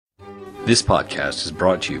This podcast is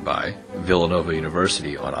brought to you by Villanova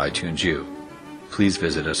University on iTunes U. Please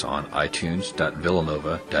visit us on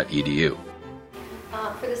itunes.villanova.edu.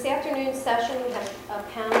 For this afternoon session, we have a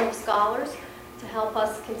panel of scholars to help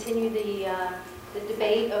us continue the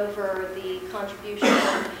debate over the contribution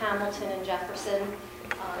of Hamilton and Jefferson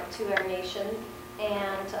to our nation.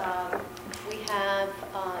 And we have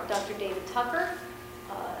Dr. David Tucker,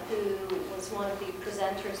 who was one of the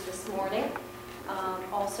presenters this morning.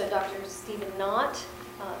 Also Dr. Stephen Knott,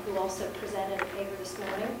 who also presented a paper this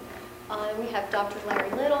morning. We have Dr.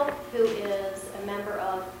 Larry Little, who is a member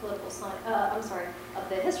of of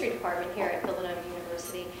the history department here at Villanova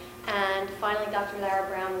University. And finally, Dr. Lara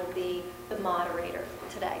Brown will be the moderator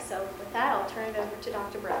today. So with that, I'll turn it over to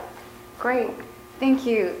Dr. Brown. Great. Thank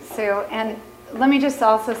you, Sue. And let me just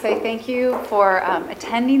also say thank you for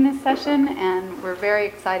attending this session. And we're very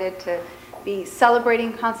excited to be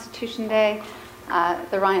celebrating Constitution Day.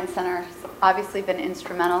 The Ryan Center has obviously been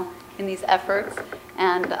instrumental in these efforts,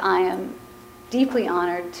 and I am deeply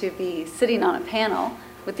honored to be sitting on a panel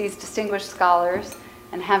with these distinguished scholars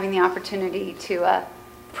and having the opportunity to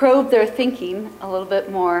probe their thinking a little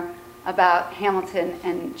bit more about Hamilton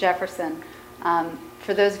and Jefferson.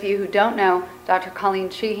 For those of you who don't know, Dr. Colleen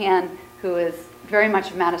Sheehan, who is very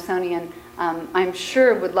much a Madisonian, I'm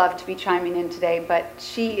sure would love to be chiming in today, but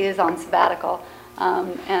she is on sabbatical,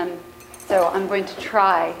 and so I'm going to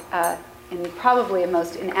try in probably a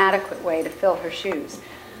most inadequate way to fill her shoes.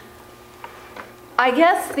 I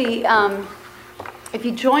guess if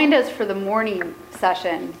you joined us for the morning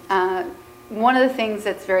session, one of the things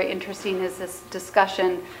that's very interesting is this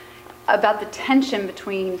discussion about the tension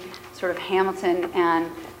between sort of Hamilton and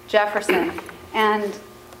Jefferson. And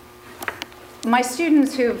my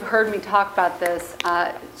students who've heard me talk about this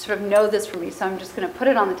sort of know this from me, so I'm just going to put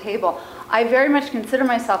it on the table. I very much consider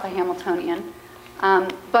myself a Hamiltonian,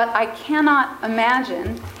 but I cannot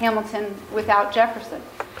imagine Hamilton without Jefferson.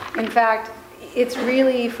 In fact, it's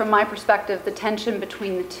really, from my perspective, the tension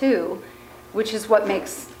between the two, which is what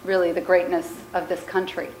makes really the greatness of this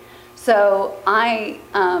country. So I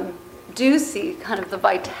do see kind of the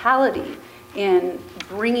vitality in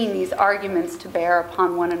bringing these arguments to bear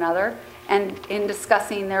upon one another and in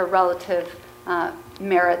discussing their relative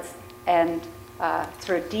merits and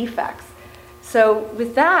sort of defects. So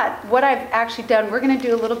with that, what I've actually done, we're going to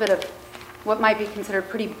do a little bit of what might be considered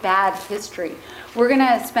pretty bad history. We're going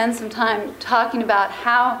to spend some time talking about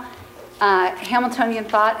how Hamiltonian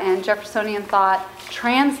thought and Jeffersonian thought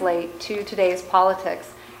translate to today's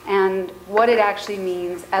politics and what it actually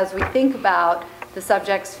means as we think about the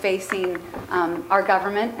subjects facing our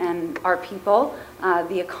government and our people,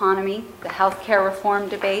 the economy, the healthcare reform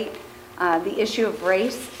debate, the issue of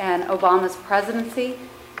race and Obama's presidency,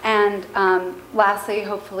 and lastly,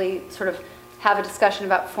 hopefully, sort of have a discussion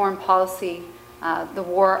about foreign policy, the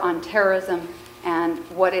war on terrorism, and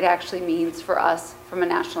what it actually means for us from a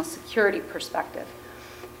national security perspective.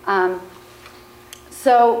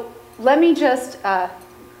 So let me just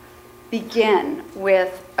begin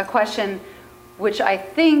with a question which I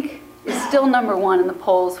think is still number one in the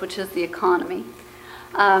polls, which is the economy.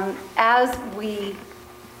 As we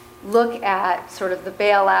look at sort of the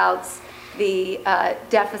bailouts, the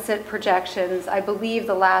deficit projections, I believe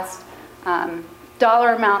the last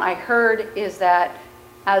dollar amount I heard is that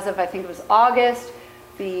as of, I think it was August,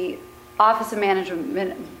 the Office of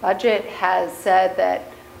Management and Budget has said that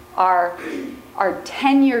our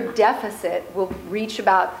 10-year deficit will reach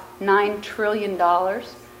about $9 trillion,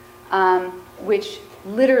 which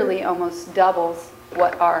literally almost doubles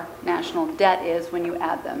what our national debt is when you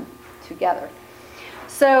add them together.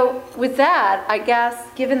 So with that, I guess,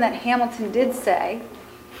 given that Hamilton did say,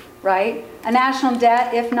 right, a national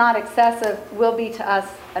debt, if not excessive, will be to us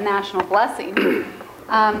a national blessing.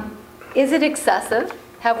 Is it excessive?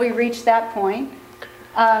 Have we reached that point?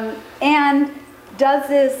 And does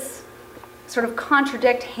this sort of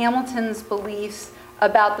contradict Hamilton's beliefs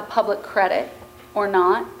about the public credit or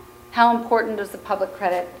not? How important does the public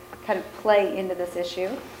credit kind of play into this issue?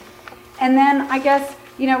 And then I guess,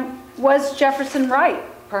 was Jefferson right,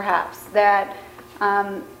 perhaps, that,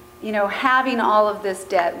 having all of this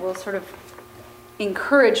debt will sort of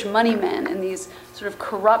encourage moneymen and these sort of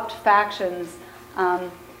corrupt factions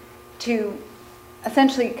to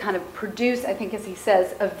essentially kind of produce, I think as he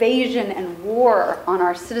says, evasion and war on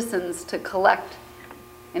our citizens to collect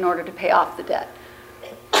in order to pay off the debt.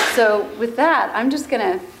 So with that, I'm just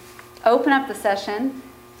going to open up the session,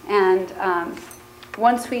 and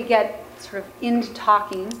once we get sort of into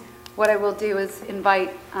talking, what I will do is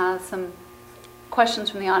invite some questions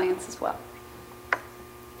from the audience as well.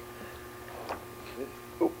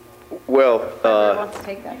 Well, Whoever wants to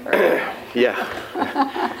take that first. yeah.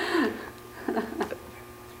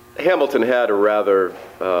 Hamilton had a rather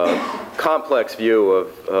complex view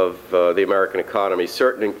of the American economy,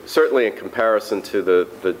 certainly in comparison to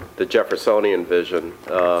the Jeffersonian vision.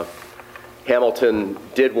 Hamilton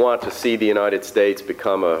did want to see the United States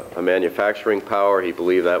become a manufacturing power. He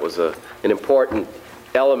believed that was an important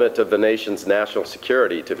element of the nation's national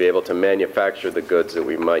security, to be able to manufacture the goods that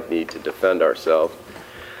we might need to defend ourselves.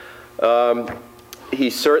 He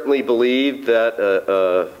certainly believed that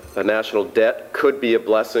a national debt could be a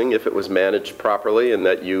blessing if it was managed properly, and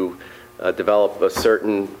that you develop a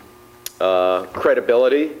certain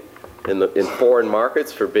credibility in foreign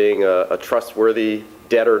markets for being a trustworthy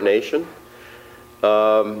debtor nation.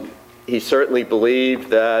 He certainly believed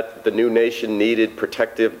that the new nation needed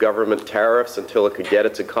protective government tariffs until it could get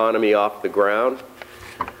its economy off the ground.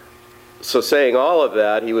 So saying all of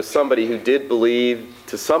that, he was somebody who did believe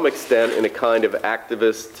to some extent in a kind of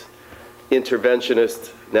activist,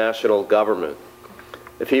 interventionist national government.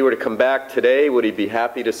 If he were to come back today, would he be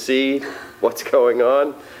happy to see what's going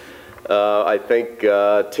on? I think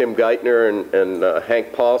Tim Geithner and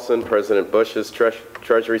Hank Paulson, President Bush's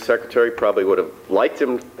Treasury Secretary, probably would have liked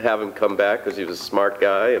him to have him come back because he was a smart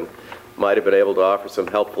guy and might have been able to offer some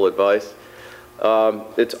helpful advice.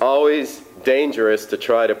 It's always dangerous to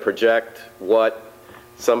try to project what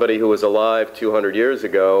somebody who was alive 200 years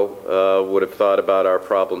ago would have thought about our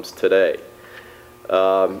problems today.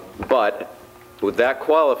 But with that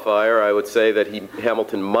qualifier, I would say that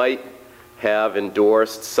Hamilton might have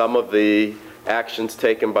endorsed some of the actions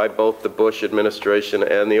taken by both the Bush administration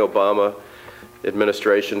and the Obama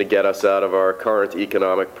administration to get us out of our current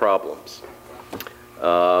economic problems.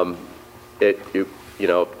 You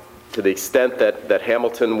know, to the extent that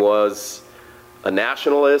Hamilton was a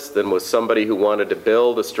nationalist and was somebody who wanted to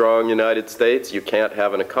build a strong United States, you can't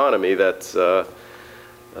have an economy that's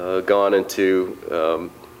gone into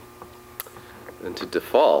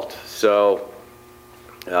default. So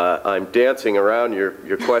I'm dancing around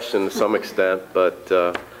your question to some extent, but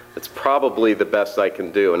it's probably the best I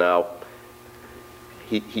can do. Now,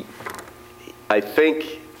 I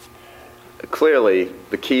think clearly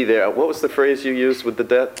the key there, what was the phrase you used with the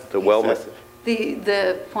debt? The wellness?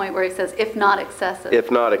 The point where he says, if not excessive.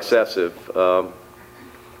 If not excessive.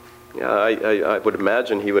 Yeah, I would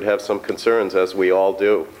imagine he would have some concerns, as we all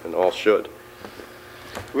do and all should.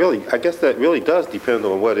 Really, I guess that really does depend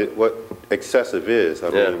on what excessive is. I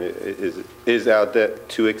mean, is our debt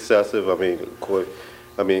too excessive? I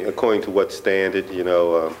mean, according to what standard? You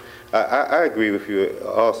know, I agree with you.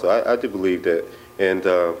 Also, I do believe that, and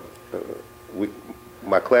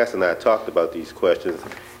my class and I talked about these questions,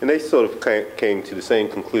 and they sort of came to the same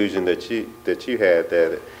conclusion that you had,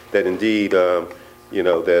 that indeed, you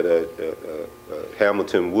know, that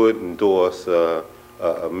Hamilton would endorse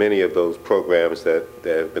many of those programs that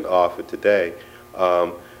have been offered today.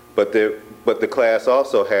 But the class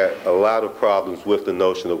also had a lot of problems with the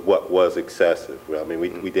notion of what was excessive. I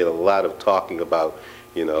mean, we did a lot of talking about,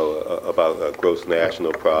 you know, about gross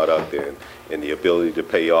national product and the ability to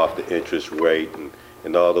pay off the interest rate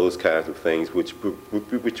and all those kinds of things, which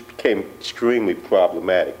became extremely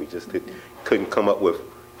problematic. We just couldn't come up with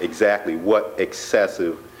exactly what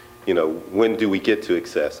excessive, you know, when do we get to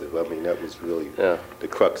excessive? I mean, that was really the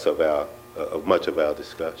crux of much of our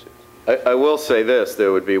discussion. I will say this,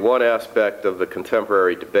 there would be one aspect of the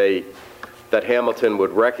contemporary debate that Hamilton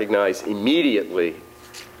would recognize immediately,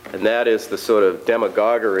 and that is the sort of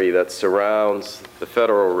demagoguery that surrounds the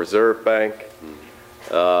Federal Reserve Bank,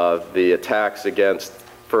 the attacks against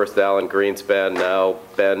first Alan Greenspan, now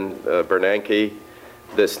Ben Bernanke,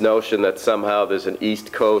 this notion that somehow there's an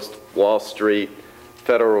East Coast Wall Street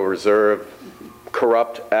Federal Reserve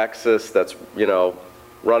corrupt axis that's, you know,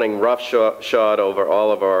 running roughshod over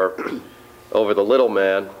all of over the little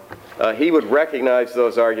man. He would recognize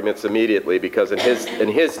those arguments immediately, because in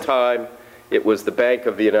his time, it was the Bank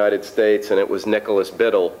of the United States, and it was Nicholas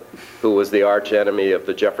Biddle who was the arch enemy of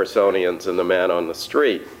the Jeffersonians and the man on the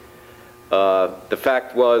street. The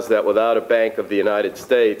fact was that without a Bank of the United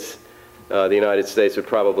States would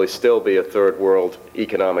probably still be a third world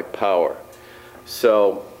economic power.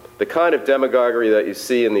 So the kind of demagoguery that you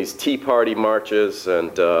see in these Tea Party marches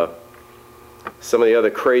and some of the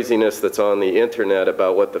other craziness that's on the internet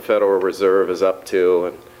about what the Federal Reserve is up to,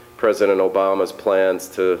 and President Obama's plans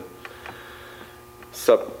to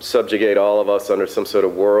subjugate all of us under some sort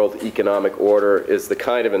of world economic order, is the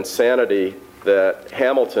kind of insanity that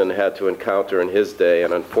Hamilton had to encounter in his day,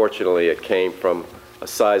 and unfortunately it came from a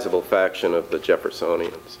sizable faction of the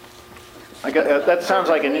Jeffersonians. That sounds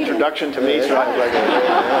like an introduction to me. Yeah, So sounds like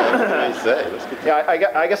a- let's get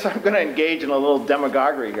yeah, I guess I'm going to engage in a little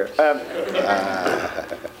demagoguery here.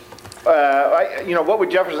 What would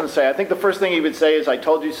Jefferson say? I think the first thing he would say is, "I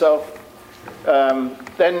told you so."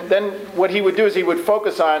 Then what he would do is he would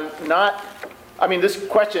focus on this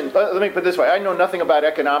question, let me put it this way. I know nothing about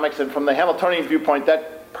economics, and from the Hamiltonian viewpoint,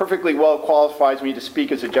 that perfectly well qualifies me to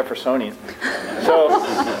speak as a Jeffersonian. So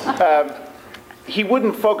he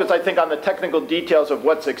wouldn't focus, I think, on the technical details of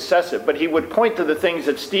what's excessive, but he would point to the things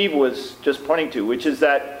that Steve was just pointing to, which is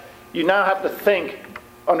that you now have to think,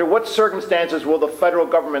 under what circumstances will the federal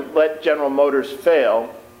government let General Motors fail?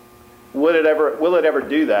 Will it ever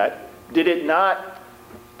do that? Did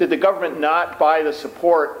the government not buy the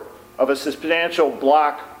support of a substantial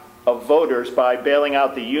block of voters by bailing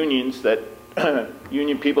out the unions, that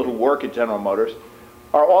union people who work at General Motors?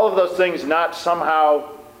 Are all of those things not somehow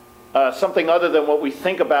something other than what we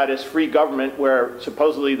think about as free government, where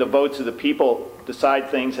supposedly the votes of the people decide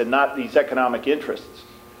things and not these economic interests?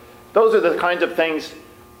 Those are the kinds of things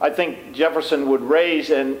I think Jefferson would raise,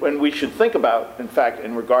 and when we should think about, in fact,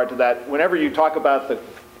 in regard to that, whenever you talk about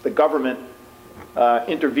the government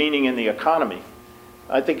intervening in the economy.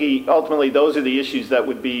 I think ultimately those are the issues that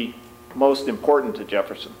would be most important to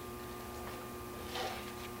Jefferson.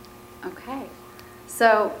 Okay,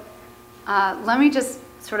 so let me just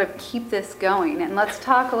sort of keep this going, and let's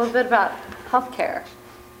talk a little bit about healthcare.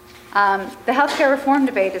 The healthcare reform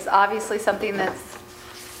debate is obviously something that's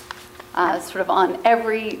sort of on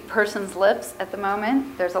every person's lips at the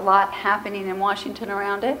moment. There's a lot happening in Washington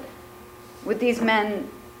around it. Would these men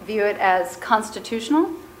view it as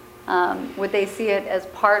constitutional? Would they see it as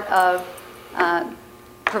part of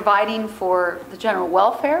providing for the general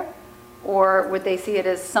welfare? Or would they see it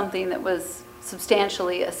as something that was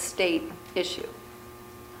substantially a state issue?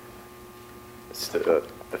 It's a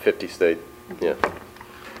 50-state, yeah.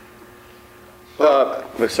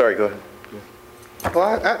 Sorry, go ahead.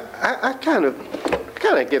 Well, I kind of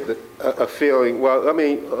get a feeling. Well, I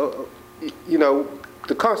mean,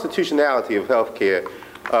 the constitutionality of healthcare.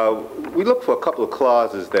 We look for a couple of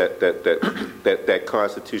clauses that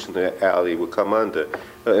constitutionality would come under,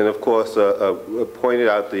 and of course, pointed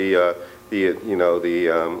out the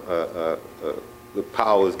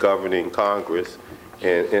powers governing Congress,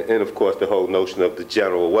 and of course the whole notion of the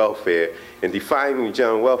general welfare. And defining the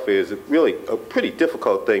general welfare is really a pretty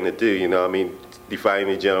difficult thing to do. I mean, defining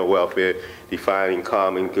the general welfare, defining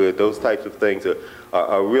common good, those types of things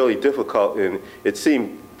are really difficult, and it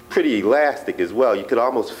seemed pretty elastic as well. You could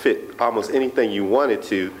almost fit almost anything you wanted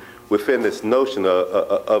to within this notion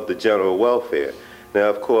of the general welfare. Now,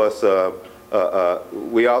 of course,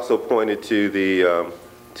 we also pointed to the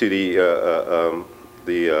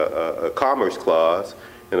Commerce Clause,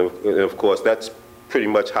 and of course that's pretty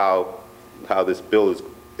much how this bill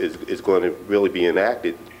is going to really be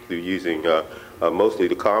enacted, through using mostly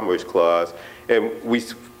the Commerce Clause. And we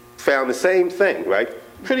found the same thing, right?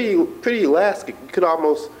 Pretty elastic. You could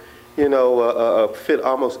almost fit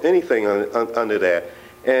almost anything under that.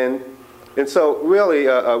 And so really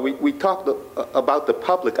we talked about the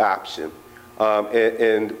public option,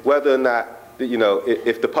 and whether or not,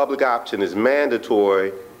 if the public option is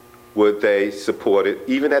mandatory, would they support it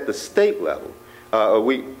even at the state level?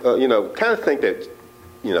 We kind of think that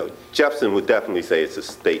Jefferson would definitely say it's a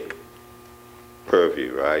state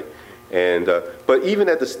purview, right? And but even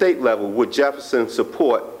at the state level, would Jefferson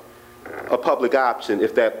support a public option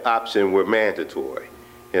if that option were mandatory?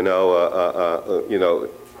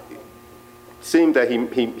 Seemed that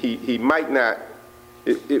he might not.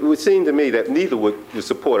 It would seem to me that neither would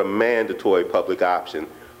support a mandatory public option.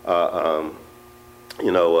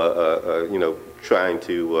 Trying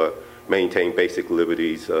to maintain basic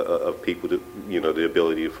liberties of people, the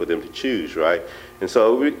ability for them to choose, right? And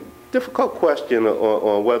so, difficult question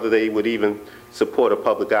on whether they would even support a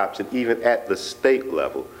public option, even at the state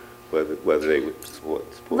level, whether they would support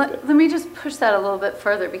that. Let me just push that a little bit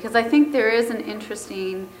further, because I think there is an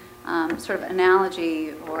interesting sort of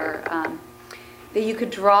analogy or that you could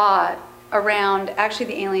draw around actually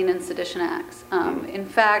the Alien and Sedition Acts. In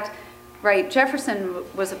fact, right, Jefferson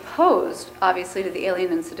was opposed, obviously, to the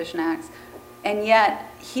Alien and Sedition Acts, and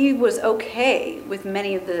yet he was okay with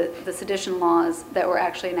many of the sedition laws that were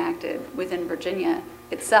actually enacted within Virginia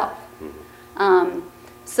itself.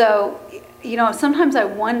 So, sometimes I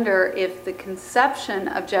wonder if the conception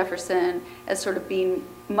of Jefferson as sort of being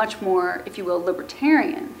much more, if you will,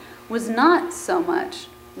 libertarian, was not so much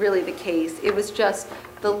really the case. It was just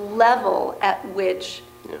the level at which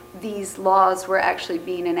these laws were actually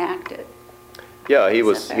being enacted. Yeah, he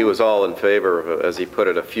was Is that all in favor of, as he put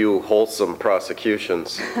it, a few wholesome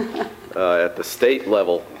prosecutions at the state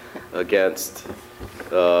level against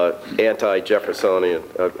anti-Jeffersonian.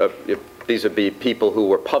 These would be people who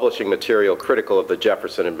were publishing material critical of the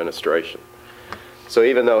Jefferson administration. So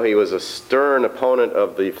even though he was a stern opponent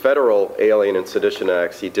of the federal Alien and Sedition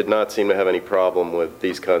Acts, he did not seem to have any problem with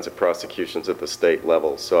these kinds of prosecutions at the state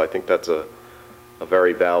level. So I think that's a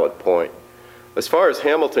very valid point. As far as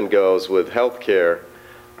Hamilton goes with health care,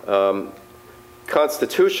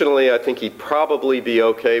 constitutionally, I think he'd probably be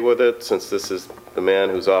okay with it, since this is the man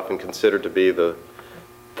who's often considered to be the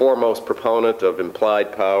foremost proponent of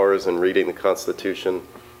implied powers and reading the Constitution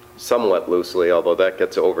somewhat loosely, although that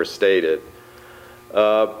gets overstated.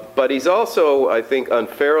 But he's also, I think,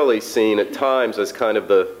 unfairly seen at times as kind of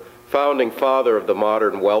the founding father of the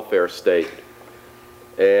modern welfare state.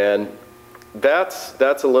 And that's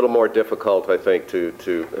a little more difficult, I think,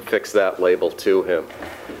 to affix that label to him.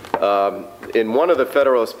 In one of the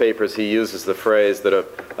Federalist Papers, he uses the phrase that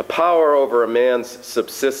a power over a man's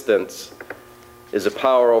subsistence is a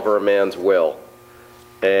power over a man's will.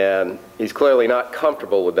 And he's clearly not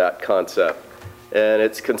comfortable with that concept. And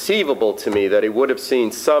it's conceivable to me that he would have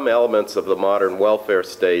seen some elements of the modern welfare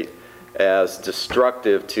state as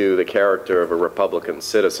destructive to the character of a Republican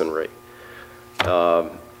citizenry.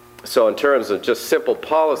 So in terms of just simple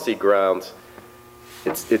policy grounds,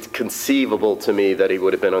 it's conceivable to me that he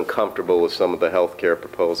would have been uncomfortable with some of the health care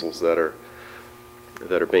proposals that are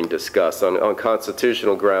being discussed. On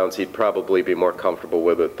constitutional grounds, he'd probably be more comfortable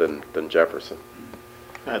with it than Jefferson.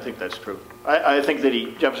 I think that's true. I think that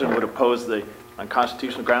Jefferson would oppose the on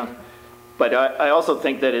constitutional grounds, but I also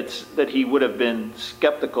think that he would have been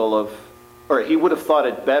skeptical of, or he would have thought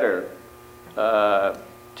it better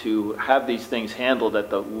to have these things handled at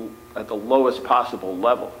the lowest possible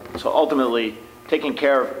level. So ultimately, taking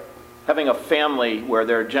care of, having a family where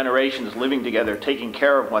there are generations living together, taking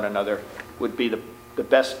care of one another, would be the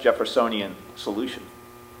best Jeffersonian solution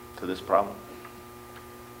to this problem.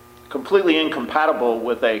 Completely incompatible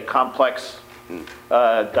with a complex,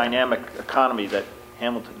 dynamic economy that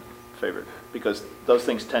Hamilton favored, because those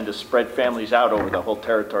things tend to spread families out over the whole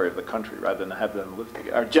territory of the country rather than have them live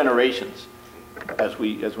together, our generations, as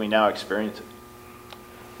we now experience it.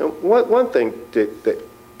 Now, one thing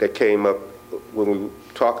that came up when we were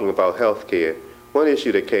talking about health care, one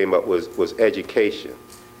issue that came up was education.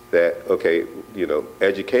 That, okay, you know,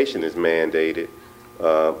 education is mandated,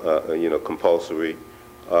 you know, compulsory.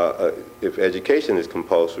 If education is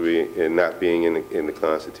compulsory and not being in the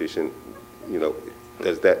Constitution, you know,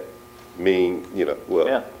 does that mean, you know, well,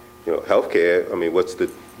 yeah. You know, healthcare? I mean, what's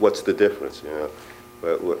the difference? You know,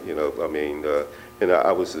 but you know, I mean, you know,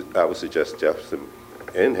 I would suggest Jefferson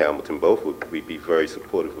and Hamilton both would be very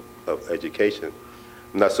supportive of education.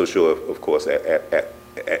 I'm not so sure, of course, at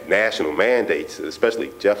national mandates,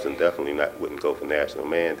 especially Jefferson definitely wouldn't go for national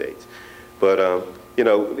mandates. But you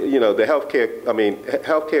know, the healthcare. I mean,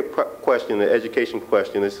 healthcare question, the education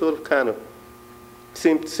question, is sort of kind of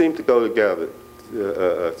seem to go together.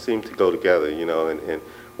 You know, and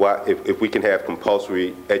why, if we can have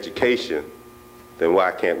compulsory education, then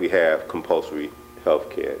why can't we have compulsory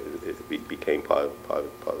healthcare? It became part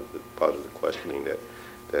of the questioning that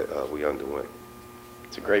we underwent.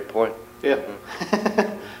 It's a great point. Yeah,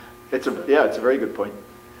 it's a very good point.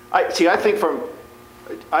 I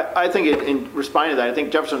think in responding to that, I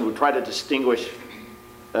think Jefferson would try to distinguish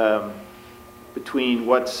between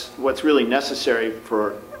what's really necessary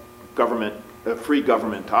for free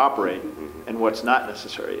government to operate, and what's not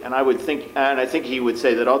necessary. And I think he would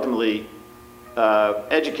say that ultimately,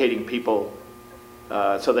 educating people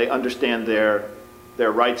so they understand their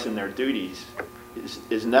rights and their duties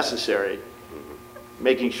is necessary.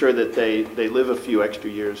 Making sure that they live a few extra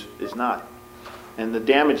years is not. And the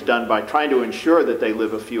damage done by trying to ensure that they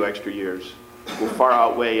live a few extra years will far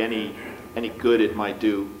outweigh any good it might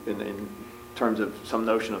do in terms of some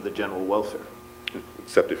notion of the general welfare.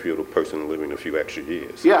 Except if you're the person living a few extra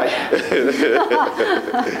years. Yeah.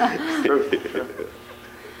 True.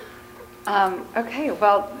 Okay,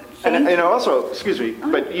 well, And also, excuse me,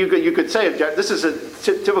 but you could say, this is a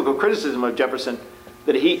typical criticism of Jefferson,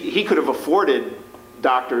 that he could have afforded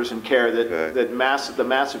doctors and care that the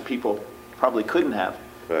mass of people probably couldn't have.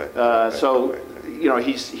 So, you know,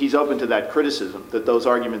 he's open to that criticism, that those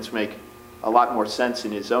arguments make a lot more sense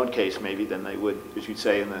in his own case maybe than they would, as you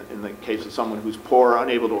say, in the case of someone who's poor,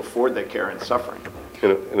 unable to afford that care and suffering.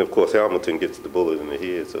 And of course, Hamilton gets the bullet in the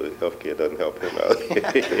head, so healthcare doesn't help him out.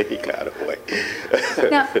 He got away.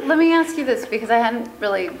 now, let me ask you this, because I hadn't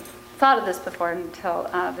really thought of this before until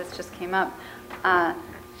this just came up.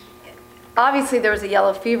 Obviously, there was a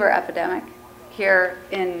yellow fever epidemic here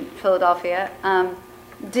in Philadelphia.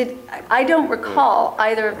 I don't recall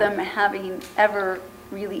either of them having ever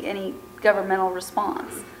really any governmental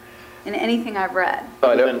response in anything I've read.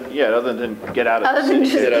 Other than get out of the Other than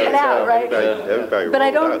city. just get out, right? Everybody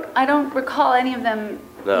But rolled out. I don't recall any of them,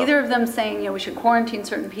 No. either of them saying, we should quarantine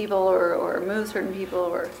certain people or move certain people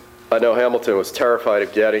or. I know Hamilton was terrified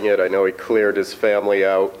of getting it. I know he cleared his family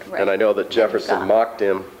out. Right. And I know that Jefferson God. mocked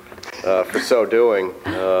him for so doing.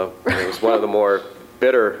 It was one of the more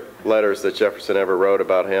bitter letters that Jefferson ever wrote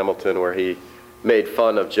about Hamilton, where he made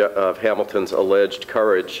fun of Hamilton's alleged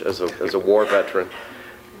courage as a war veteran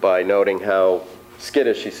by noting how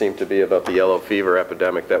skittish he seemed to be about the yellow fever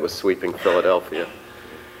epidemic that was sweeping Philadelphia.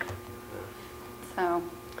 So,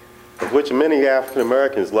 Of which many African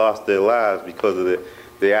Americans lost their lives because of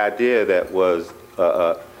the idea that was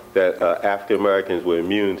that African Americans were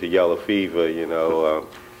immune to yellow fever,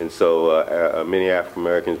 and so many African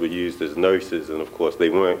Americans were used as nurses, and of course they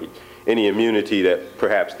weren't any immunity that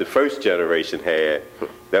perhaps the first generation had.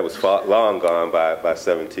 That was long gone by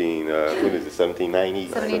 1790?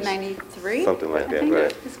 1793? Something like I that, think,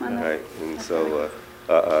 right? is when the- Right, and so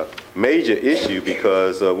major issue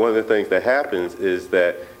because one of the things that happens is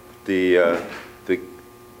that the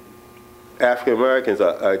African Americans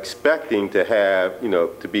are expecting to have,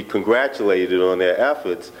 to be congratulated on their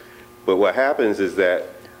efforts, but what happens is that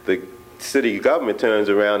the city government turns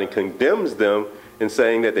around and condemns them and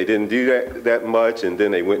saying that they didn't do that much, and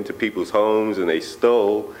then they went into people's homes and they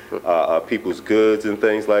stole people's goods and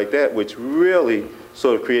things like that, which really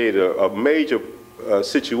sort of created a major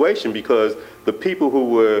situation because the people who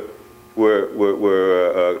were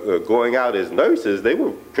going out as nurses, they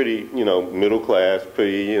were pretty, middle class,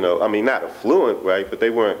 pretty, I mean, not affluent, right? But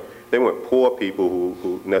they weren't poor people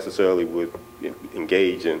who necessarily would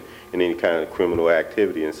engage in any kind of criminal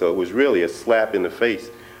activity, and so it was really a slap in the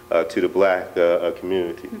face to the black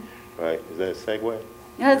community, right? Is that a segue?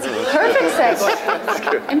 Yeah, it's a perfect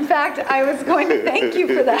segue. In fact, I was going to thank you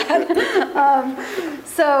for that.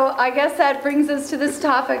 So I guess that brings us to this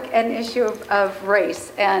topic and issue of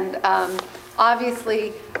race. And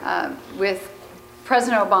obviously, with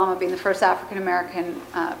President Obama being the first African-American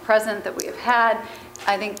president that we have had,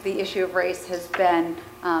 I think the issue of race has been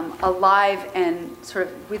alive and sort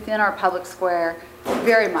of within our public square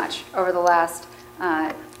very much over the last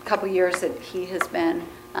couple years that he has been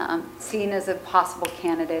seen as a possible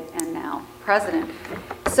candidate and now president.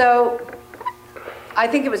 So I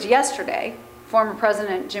think it was yesterday, former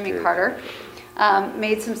President Jimmy Carter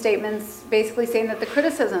made some statements basically saying that the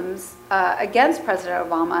criticisms against President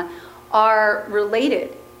Obama are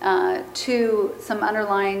related to some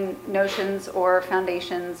underlying notions or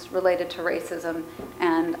foundations related to racism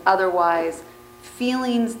and otherwise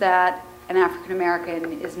feelings that an African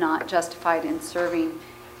American is not justified in serving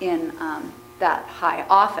in that high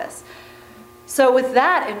office. So with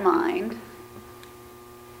that in mind,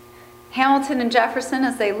 Hamilton and Jefferson,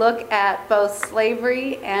 as they look at both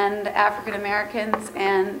slavery and African Americans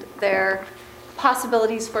and their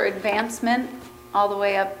possibilities for advancement all the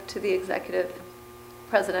way up to the executive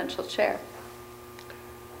presidential chair.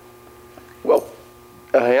 Well,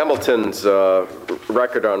 Hamilton's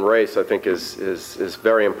record on race, I think, is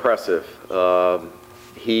very impressive.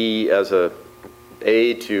 He, as a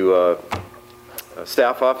aide to a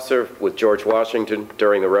staff officer with George Washington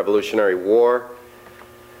during the Revolutionary War,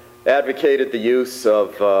 advocated the use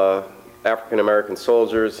of African-American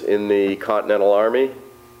soldiers in the Continental Army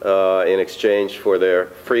in exchange for their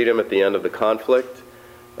freedom at the end of the conflict.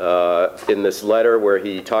 In this letter where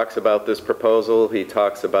he talks about this proposal, he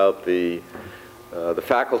talks about the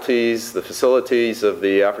faculties, the facilities of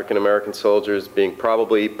the African-American soldiers being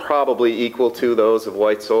probably equal to those of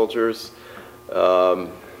white soldiers,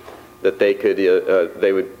 that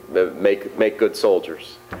they would make good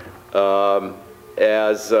soldiers.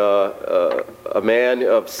 As a man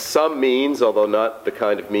of some means, although not the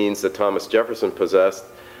kind of means that Thomas Jefferson possessed,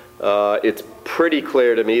 it's pretty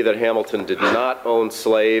clear to me that Hamilton did not own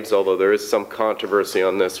slaves, although there is some controversy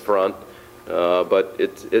on this front. But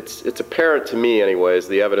it's apparent to me, anyways,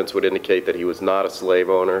 the evidence would indicate that he was not a slave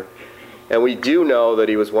owner. And we do know that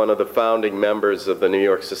he was one of the founding members of the New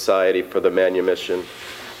York Society for the Manumission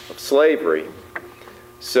of Slavery.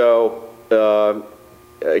 So,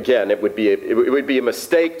 again, it would be a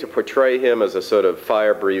mistake to portray him as a sort of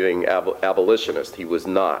fire-breathing abolitionist. He was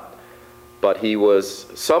not. But he was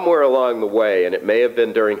somewhere along the way, and it may have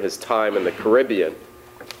been during his time in the Caribbean,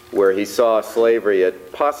 where he saw slavery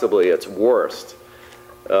at possibly its worst.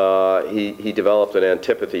 He developed an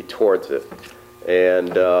antipathy towards it.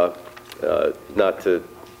 And not to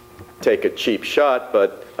take a cheap shot,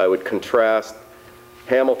 but I would contrast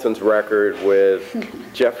Hamilton's record with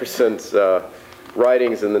Jefferson's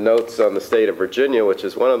writings and the notes on the state of Virginia, which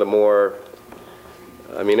is one of the more,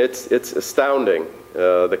 I mean, it's astounding.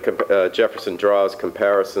 Jefferson draws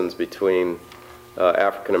comparisons between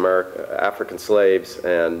African slaves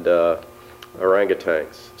and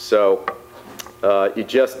orangutans. So you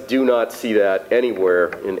just do not see that anywhere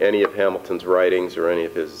in any of Hamilton's writings or any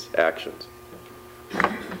of his actions.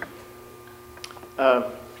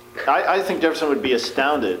 I think Jefferson would be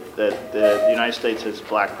astounded that the United States has a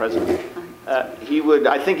black president.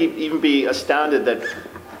 I think he'd even be astounded that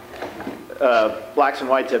blacks and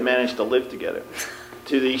whites have managed to live together.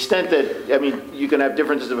 To the extent that, I mean, you can have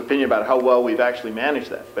differences of opinion about how well we've actually managed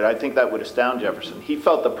that, but I think that would astound Jefferson. He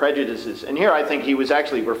felt the prejudices, and here I think he was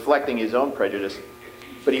actually reflecting his own prejudice,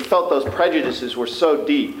 but he felt those prejudices were so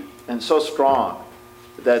deep and so strong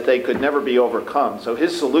that they could never be overcome. So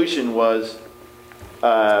his solution was,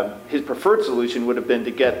 his preferred solution would have been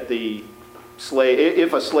to get the slave,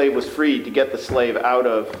 if a slave was freed, to get the slave out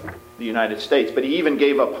of the United States. But he even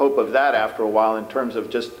gave up hope of that after a while in terms of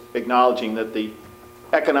just acknowledging that the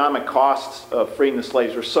economic costs of freeing the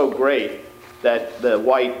slaves were so great that the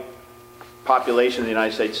white population of the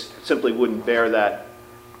United States simply wouldn't bear that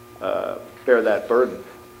burden.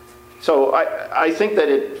 So I think that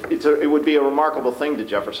it would be a remarkable thing to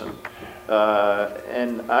Jefferson.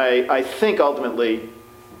 And I think ultimately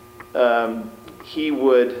he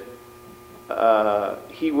would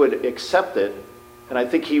accept it. And I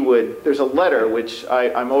think he would, there's a letter which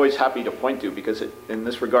I'm always happy to point to because in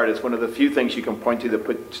this regard it's one of the few things you can point to that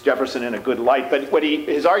puts Jefferson in a good light. But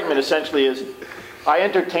his argument essentially is, I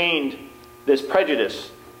entertained this prejudice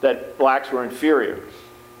that blacks were inferior.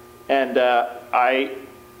 And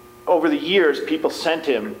over the years, people sent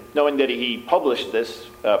him, knowing that he published this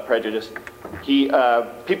prejudice,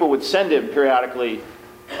 people would send him periodically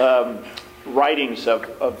writings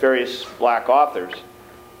of various black authors.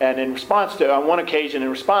 And in response to, on one occasion,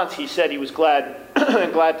 he said he was glad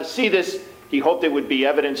to see this. He hoped it would be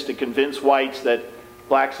evidence to convince whites that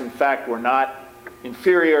blacks, in fact, were not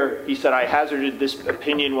inferior. He said, I hazarded this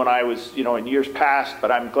opinion when I was, in years past,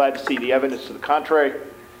 but I'm glad to see the evidence to the contrary.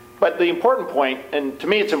 But the important point, and to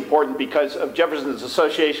me it's important because of Jefferson's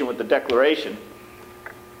association with the Declaration,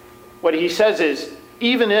 what he says is,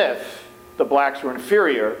 even if the blacks were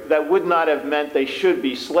inferior, that would not have meant they should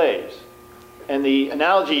be slaves. And the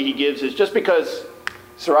analogy he gives is just because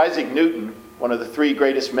Sir Isaac Newton, one of the three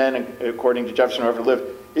greatest men, according to Jefferson, who ever lived,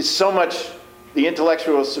 is so much the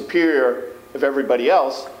intellectual superior of everybody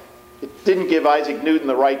else, it didn't give Isaac Newton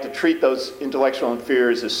the right to treat those intellectual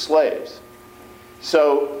inferiors as slaves.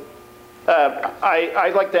 So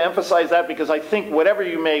I'd like to emphasize that because I think whatever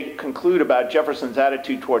you may conclude about Jefferson's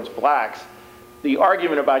attitude towards blacks, the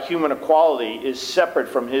argument about human equality is separate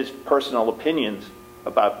from his personal opinions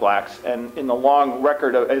about blacks. And in the long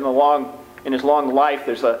record, in his long life,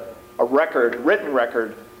 there's a written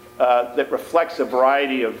record that reflects a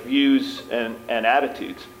variety of views and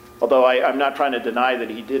attitudes. Although I'm not trying to deny that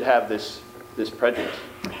he did have this prejudice.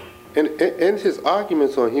 And his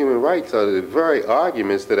arguments on human rights are the very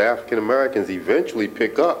arguments that African Americans eventually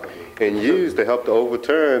pick up and use to help to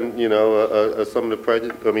overturn, some of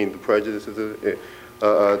the prejudices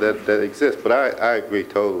that exist. But I agree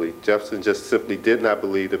totally. Jefferson just simply did not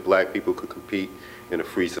believe that black people could compete in a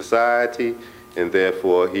free society, and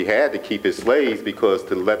therefore he had to keep his slaves because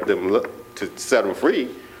to set them free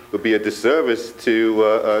would be a disservice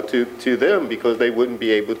to them because they wouldn't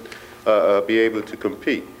be able to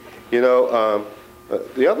compete.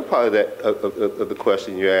 The other part of that of the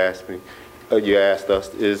question you asked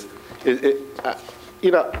us is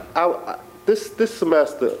this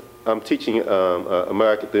semester I'm teaching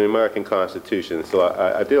the American Constitution, so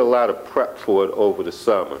I did a lot of prep for it over the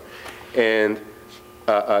summer, and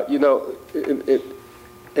I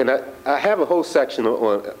have a whole section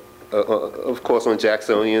on, of course, on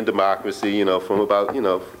Jacksonian democracy,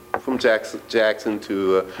 from Jackson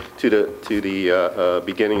to the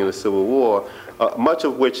beginning of the Civil War, much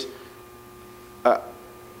of which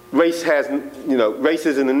race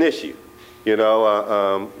isn't an issue.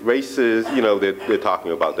 Races, they're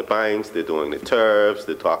talking about the banks, they're doing the turfs,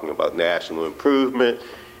 they're talking about national improvement,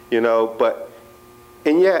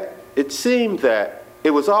 and yet it seemed that it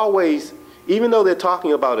was always, even though they're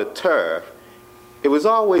talking about a turf, it was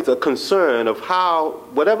always a concern of how,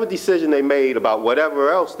 whatever decision they made about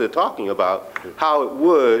whatever else they're talking about, how it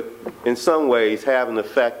would, in some ways, have an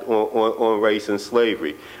effect on race and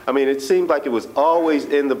slavery. I mean, it seemed like it was always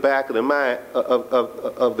in the back of the mind,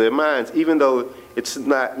 of their minds, even though it's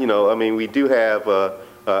not, we do have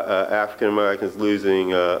African Americans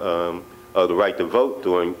losing the right to vote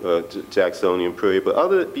during Jacksonian period.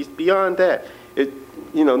 But beyond that,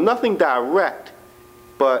 nothing direct,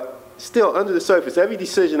 but still under the surface, every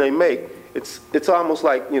decision they make, it's almost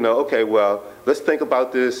like, okay, well, let's think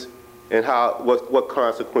about this and what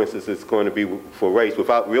consequences it's going to be for race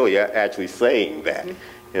without really actually saying that.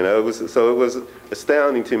 It was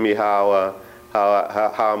astounding to me how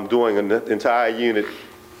I'm doing an entire unit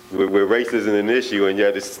where race isn't an issue, and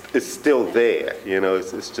yet it's still there.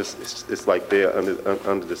 It's like there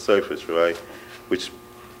under the surface, right? Which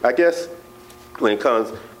I guess when it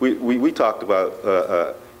comes, we talked about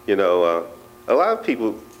a lot of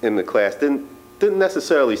people in the class didn't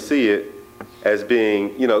necessarily see it as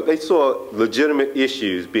being, they saw legitimate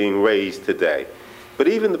issues being raised today. But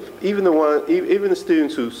even the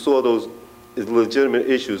students who saw those legitimate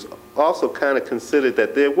issues also kind of considered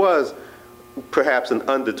that there was perhaps an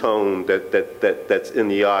undertone that's in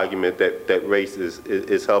the argument that race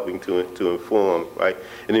is helping to inform, right?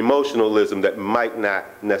 An emotionalism that might not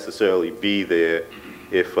necessarily be there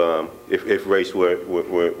if race were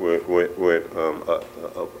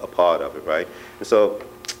a part of it, right? And so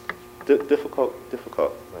difficult.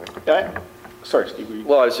 Right? Sorry, Steve.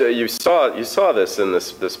 Well, you saw this in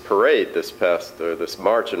this parade this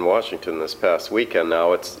march in Washington this past weekend.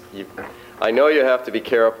 Now I know you have to be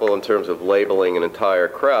careful in terms of labeling an entire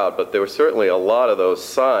crowd, but there were certainly a lot of those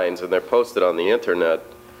signs, and they're posted on the internet,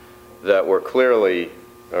 that were clearly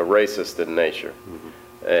racist in nature. Mm-hmm.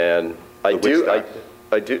 And I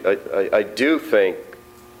do think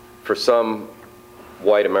for some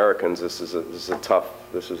white Americans this is a tough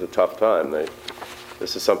time.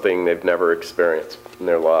 This is something they've never experienced in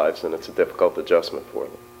their lives, and it's a difficult adjustment for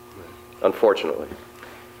them, unfortunately.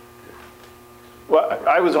 Well,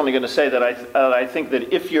 I was only going to say that I think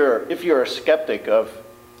that if you're a skeptic of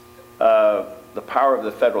the power of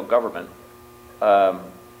the federal government,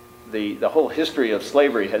 the whole history of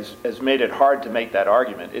slavery has made it hard to make that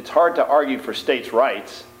argument. It's hard to argue for states'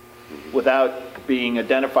 rights without being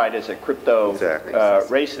identified as a crypto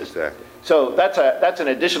racist. Exactly. So that's an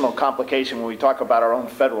additional complication when we talk about our own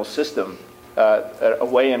federal system, a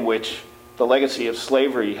way in which the legacy of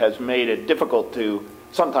slavery has made it difficult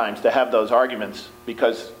sometimes to have those arguments,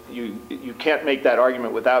 because you can't make that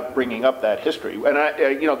argument without bringing up that history. And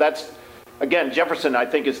that's, again, Jefferson, I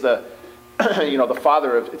think, is the the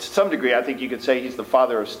father of, to some degree, I think you could say he's the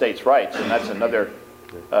father of states' rights, and that's another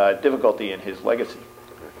difficulty in his legacy.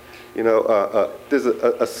 There's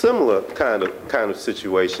a similar kind of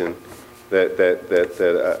situation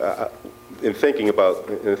that in thinking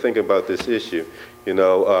about this issue,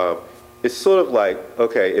 it's sort of like,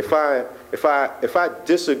 okay, if I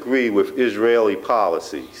disagree with Israeli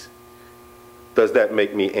policies, does that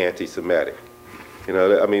make me anti-Semitic?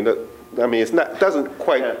 It's not, doesn't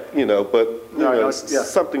quite, but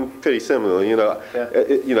something pretty similar.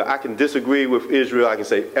 I can disagree with Israel. I can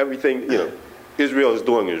say everything Israel is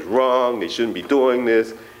doing is wrong. They shouldn't be doing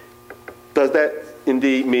this. Does that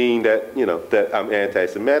indeed mean that that I'm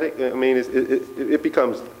anti-Semitic? I mean, it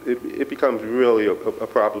becomes really a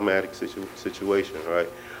problematic situation, right?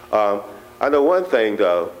 I know one thing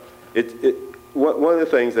though. One of the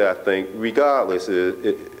things that I think, regardless,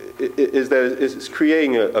 is that it's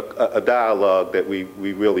creating a dialogue that we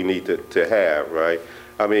really need to have, right?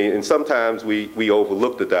 I mean, and sometimes we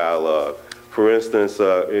overlook the dialogue. For instance,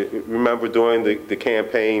 remember during the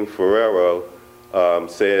campaign, Ferrero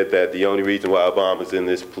said that the only reason why Obama's in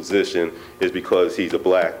this position is because he's a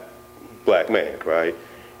black man, right?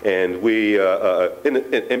 And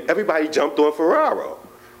and everybody jumped on Ferrero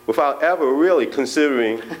without ever really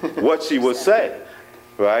considering what she was saying.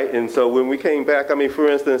 Right, and so when we came back, I mean, for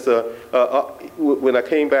instance, when I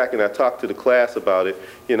came back and I talked to the class about it,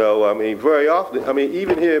 very often,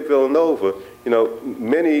 even here at Villanova,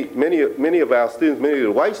 many of our students, many of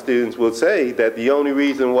the white students will say that the only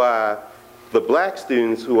reason why the black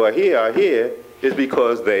students who are here is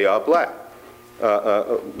because they are black.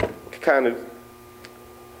 Kind of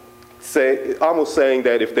almost saying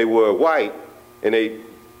that if they were white and they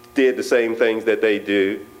did the same things that they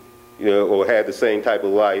do, or had the same type of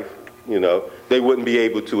life, they wouldn't be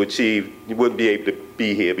able to achieve, you wouldn't be able to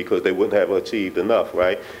be here because they wouldn't have achieved enough,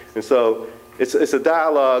 right? And so it's a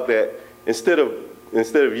dialogue that instead of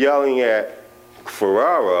yelling at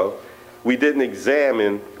Ferraro, we didn't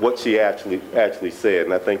examine what she actually said.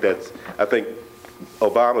 And I think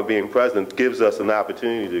Obama being president gives us an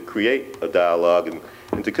opportunity to create a dialogue, and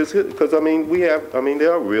because there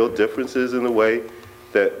are real differences in the way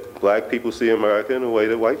that black people see America and the way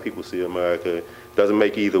that white people see America. It doesn't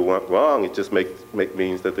make either one wrong. It just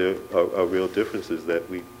means that there are real differences that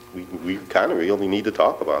we kind of really need to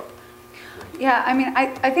talk about. Yeah, I mean,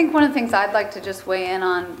 I think one of the things I'd like to just weigh in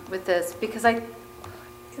on with this, because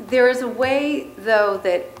there is a way, though,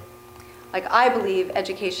 that, like, I believe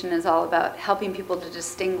education is all about helping people to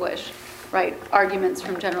distinguish, right, arguments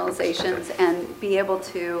from generalizations and be able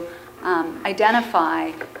to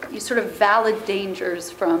identify sort of valid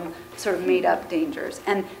dangers from sort of made-up dangers.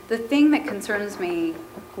 And the thing that concerns me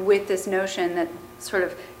with this notion that sort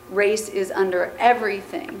of race is under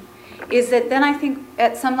everything is that then I think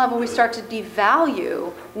at some level we start to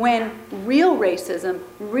devalue when real racism,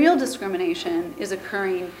 real discrimination is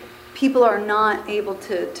occurring. People are not able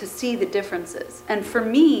to see the differences. And for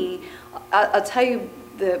me, I'll tell you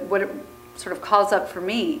what it sort of calls up for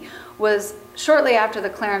me was shortly after the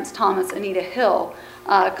Clarence Thomas, Anita Hill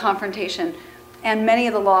confrontation and many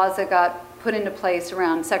of the laws that got put into place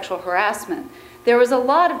around sexual harassment, there was a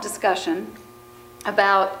lot of discussion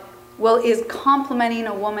about, well, is complimenting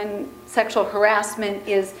a woman sexual harassment,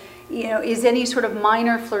 is any sort of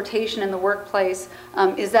minor flirtation in the workplace,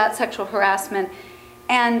 is that sexual harassment?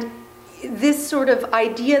 And this sort of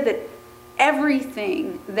idea that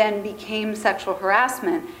everything then became sexual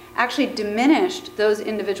harassment actually diminished those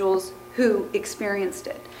individuals who experienced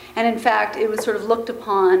it. And in fact, it was sort of looked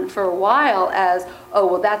upon for a while as, oh,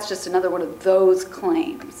 well, that's just another one of those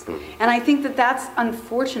claims. And I think that that's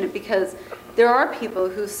unfortunate because there are people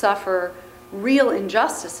who suffer real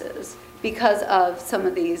injustices because of some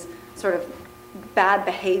of these sort of bad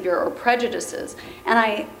behavior or prejudices.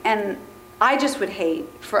 And I just would hate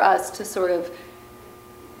for us to sort of,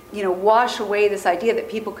 wash away this idea that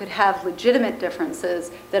people could have legitimate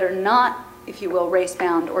differences that are not, if you will,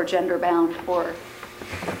 race-bound or gender-bound or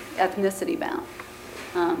ethnicity-bound.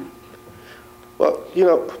 Well,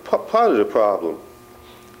 part of the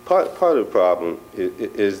problem,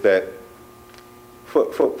 is that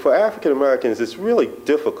for African Americans, it's really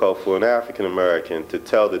difficult for an African American to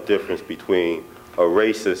tell the difference between a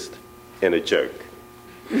racist and a jerk.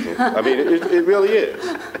 I mean, it really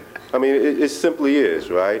is. I mean, it simply is,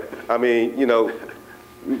 right? I mean,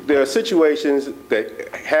 there are situations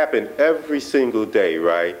that happen every single day,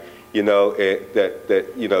 right? You don't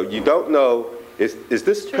know, is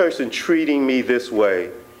this person treating me this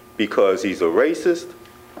way because he's a racist?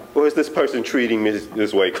 Or is this person treating me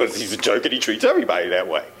this way because he's a jerk and he treats everybody that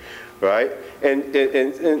way, right? And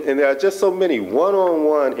there are just so many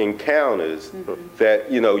one-on-one encounters that,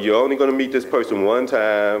 you're only going to meet this person one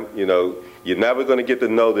time, you're never going to get to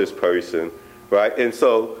know this person, right? And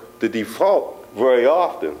so the default, very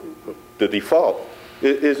often, is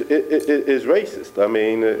racist. I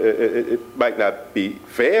mean, it might not be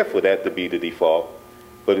fair for that to be the default,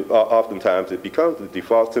 but oftentimes it becomes the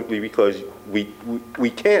default simply because we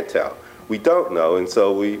can't tell. We don't know, and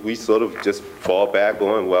so we sort of just fall back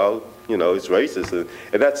on, well, it's racist.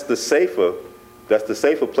 And that's the safer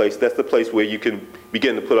place. That's the place where you can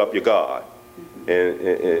begin to put up your guard.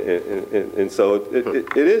 And so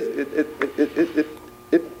it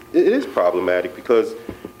is problematic because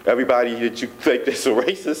everybody that you think is a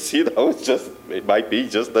racist, it might be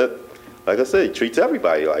just that, like I said, he treats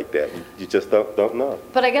everybody like that. You just don't know.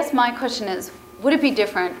 But I guess my question is, would it be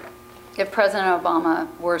different if President Obama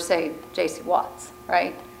were, say, J.C. Watts,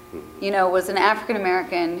 right? Was an African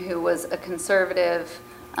American who was a conservative,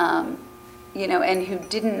 and who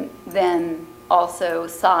didn't then also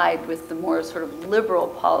side with the more sort of liberal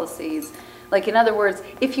policies. Like, in other words,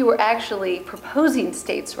 if you were actually proposing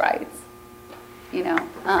states' rights,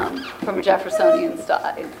 from a Jeffersonian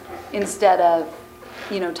side, instead of,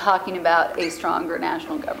 talking about a stronger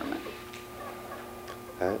national government.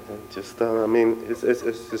 I mean, it's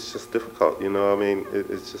just difficult, I mean,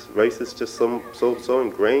 it's just, race is just so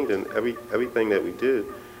ingrained in everything that we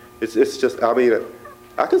do. It's just, I mean,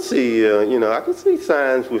 I could see, I could see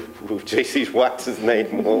signs with J.C. Watts'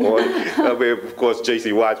 name on. I mean, of course,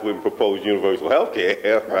 J.C. Watts wouldn't propose universal health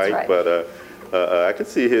care, right? Right. But I could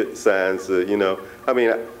see his signs, I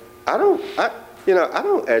mean, I don't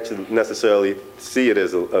actually necessarily see it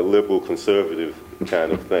as a liberal conservative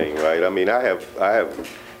kind of thing, right? I mean, I have,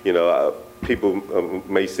 people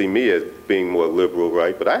may see me as being more liberal,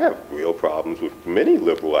 right? But I have real problems with many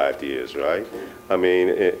liberal ideas, right? I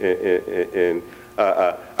mean,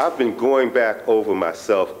 I've been going back over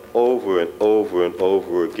myself over and over and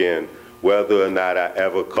over again, whether or not I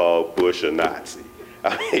ever called Bush a Nazi.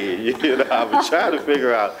 I mean, I've been trying to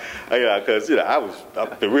figure out, because, I'm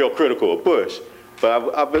the real critical of Bush,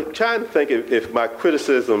 but I've been trying to think if my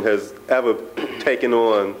criticism has ever taken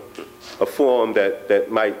on a form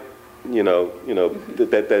that might,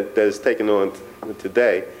 that is taken on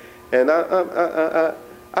today. And I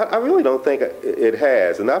really don't think it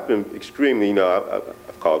has. And I've been extremely,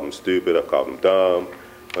 I've called them stupid, I've called them dumb,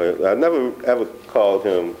 I never ever called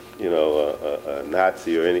him, you know, a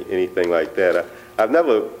Nazi or anything like that. I've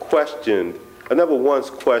never once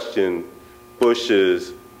questioned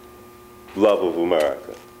Bush's love of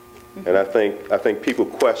America. And I think people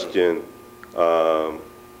question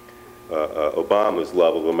Obama's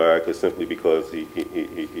love of America simply because he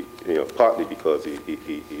you know, partly because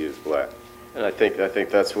he is black. And I think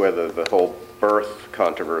that's where the whole birth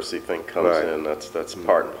controversy thing comes Right. in. That's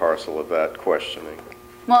part and parcel of that questioning.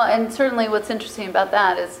 Well, and certainly what's interesting about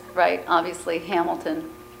that is, right, obviously Hamilton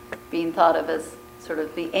being thought of as sort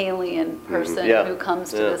of the alien person Yeah. who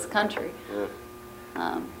comes to Yeah. this country.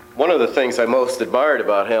 One of the things I most admired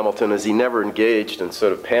about Hamilton is he never engaged in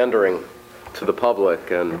sort of pandering to the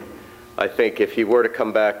public. And I think if he were to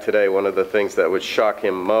come back today, one of the things that would shock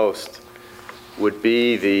him most would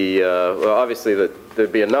be well, obviously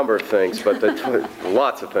there'd be a number of things, but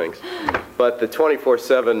lots of things. But the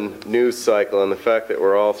 24/7 news cycle and the fact that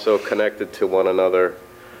we're all so connected to one another,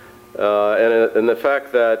 and the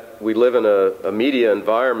fact that we live in a media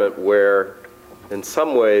environment where in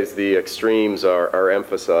some ways the extremes are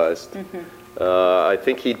emphasized. I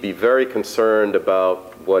think he'd be very concerned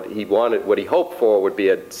about what he hoped for would be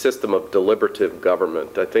a system of deliberative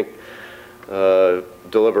government. I think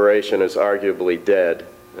deliberation is arguably dead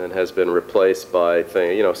and has been replaced by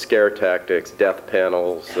scare tactics, death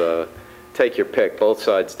panels, take your pick. Both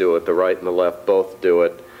sides do it. The right and the left both do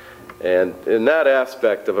it. And in that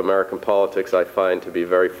aspect of American politics, I find to be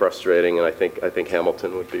very frustrating, and I think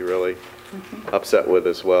Hamilton would be really upset with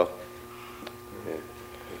as well.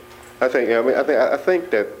 I think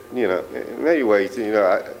that, you know, in many ways, you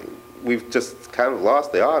know, we've just kind of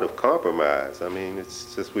lost the art of compromise. I mean,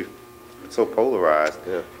 it's just we've so polarized.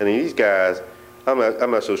 Yeah. And these guys, I'm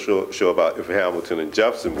not so sure about if Hamilton and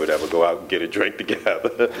Jefferson would ever go out and get a drink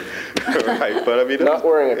together, right? But I mean, Not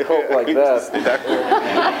wearing a coat like that.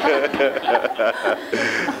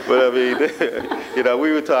 But I mean, you know,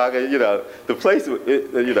 we were talking. You know, the place.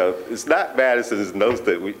 You know, it's not Madison's notes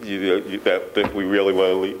that we that we really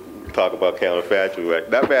want to talk about counterfactual, right?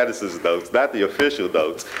 Not Madison's notes, not the official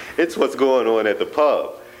notes. It's what's going on at the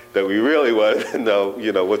pub that we really want to know.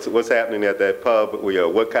 You know, what's happening at that pub.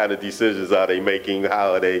 What kind of decisions are they making?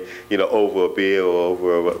 How are they, you know, over a beer or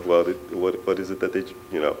over what is it that they,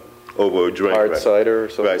 you know, over a drink? Hard right? cider or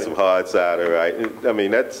something. Right, some hard cider, right? I mean,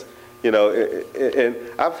 that's, you know, and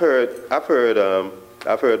I've heard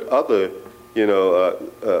other, you know,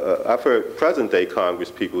 I've heard present-day Congress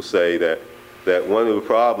people say that one of the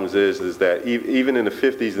problems is that even in the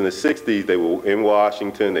 50s and the 60s, they were in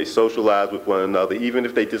Washington, they socialized with one another. Even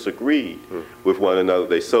if they disagreed with one another,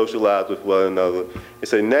 they socialized with one another. They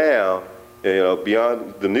say now, you know,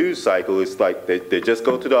 beyond the news cycle, it's like they just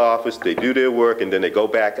go to the office, they do their work, and then they go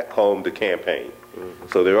back home to campaign.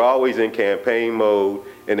 So they're always in campaign mode,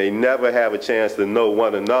 and they never have a chance to know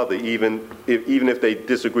one another, even if they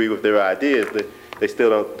disagree with their ideas. They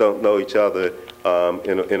still don't know each other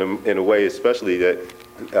in a way, especially that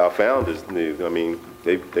our founders knew. I mean,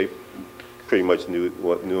 they pretty much knew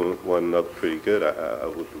one another pretty good, I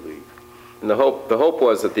would believe. And the hope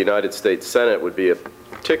was that the United States Senate would be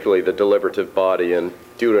particularly the deliberative body, and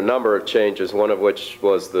due to a number of changes, one of which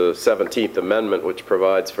was the 17th Amendment, which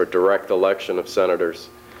provides for direct election of senators,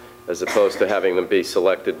 as opposed to having them be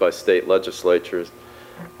selected by state legislatures.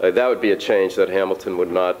 That would be a change that Hamilton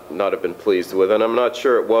would not have been pleased with, and I'm not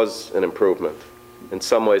sure it was an improvement. In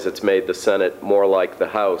some ways, it's made the Senate more like the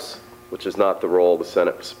House, which is not the role the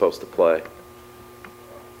Senate was supposed to play.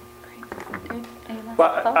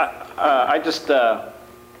 Well, I just, I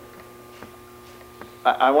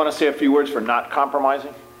want to say a few words for not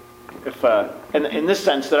compromising. If, in this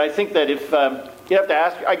sense, that I think that if you have to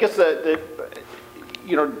ask, I guess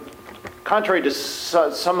you know, contrary to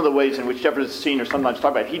some of the ways in which Jefferson Sr. sometimes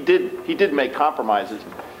talked about, he did make compromises.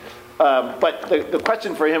 But the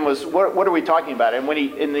question for him was, what are we talking about? And when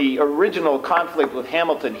in the original conflict with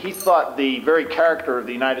Hamilton, he thought the very character of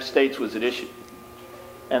the United States was at issue.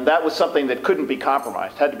 And that was something that couldn't be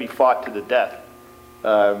compromised, had to be fought to the death.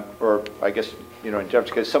 Or I guess, you know, in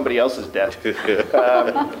Jefferson's case, somebody else's death.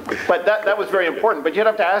 But that was very important. But you'd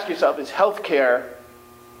have to ask yourself, is health care,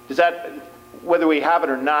 does that, whether we have it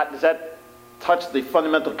or not, does that touch the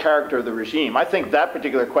fundamental character of the regime? I think that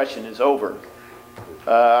particular question is over.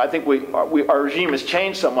 I think our regime has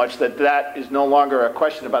changed so much that is no longer a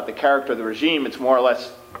question about the character of the regime. It's more or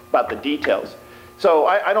less about the details. So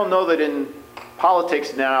I don't know that in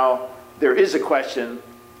politics now there is a question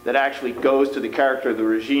that actually goes to the character of the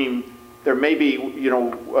regime. There may be, you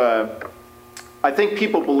know, I think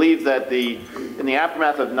people believe that in the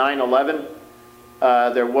aftermath of 9/11,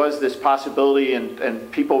 there was this possibility,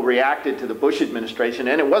 and people reacted to the Bush administration,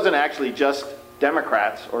 and it wasn't actually just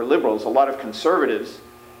Democrats or liberals. A lot of conservatives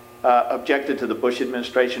objected to the Bush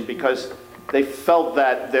administration because they felt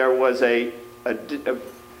that there was in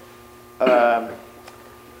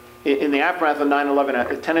the aftermath of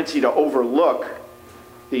 9/11, a tendency to overlook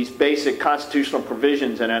these basic constitutional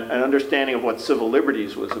provisions and an understanding of what civil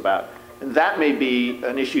liberties was about. And that may be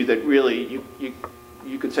an issue that really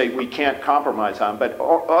you could say we can't compromise on. But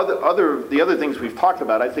the other things we've talked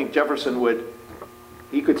about, I think Jefferson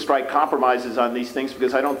he could strike compromises on these things,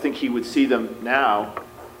 because I don't think he would see them now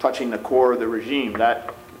touching the core of the regime.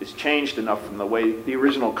 That is changed enough from the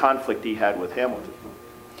original conflict he had with Hamilton.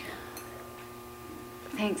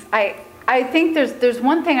 Thanks. I think there's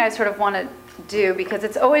one thing I sort of want to do, because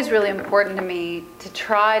it's always really important to me to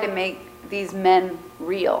try to make these men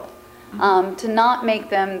real, to not make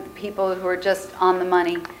them people who are just on the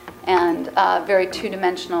money and very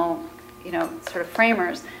two-dimensional, sort of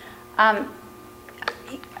framers. And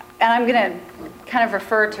I'm going to kind of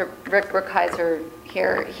refer to Rick Rukeyser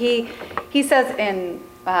here. He says in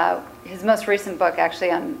his most recent book,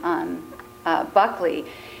 actually on Buckley,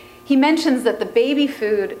 he mentions that the baby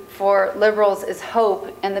food for liberals is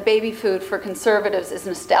hope, and the baby food for conservatives is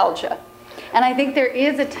nostalgia. And I think there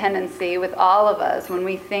is a tendency with all of us, when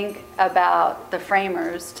we think about the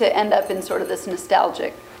framers, to end up in sort of this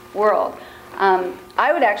nostalgic world.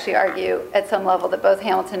 I would actually argue at some level that both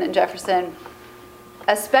Hamilton and Jefferson,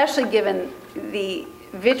 especially given the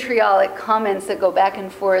vitriolic comments that go back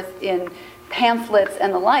and forth in pamphlets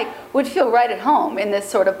and the like, would feel right at home in this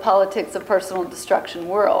sort of politics of personal destruction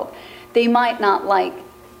world. They might not like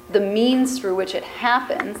the means through which it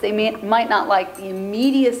happens. They might not like the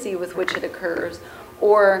immediacy with which it occurs,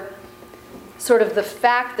 or sort of the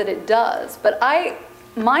fact that it does. But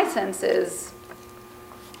my sense is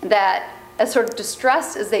that as sort of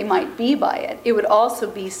distressed as they might be by it, it would also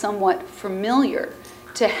be somewhat familiar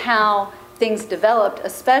to how things developed,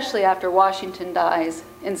 especially after Washington dies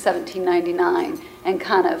in 1799, and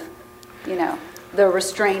kind of, the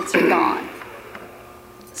restraints are gone.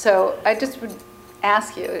 So I just would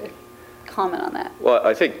ask you to comment on that. Well,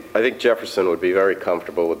 I think Jefferson would be very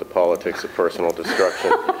comfortable with the politics of personal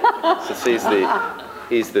destruction, since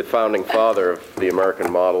he's the founding father of the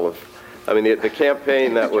American model the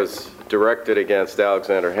campaign that was directed against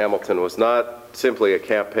Alexander Hamilton was not simply a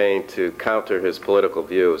campaign to counter his political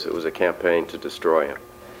views. It was a campaign to destroy him.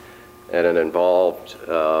 And it involved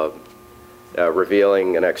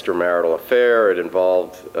revealing an extramarital affair. It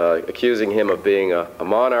involved accusing him of being a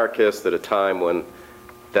monarchist at a time when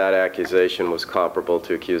that accusation was comparable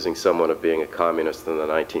to accusing someone of being a communist in the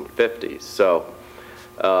 1950s. So,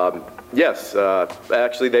 yes,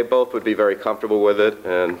 actually they both would be very comfortable with it,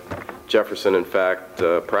 and Jefferson, in fact,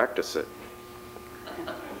 practiced it.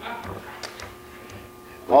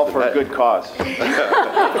 All for a good cause.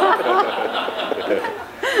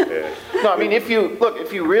 No, I mean, if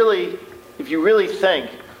you really think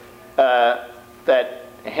that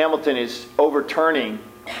Hamilton is overturning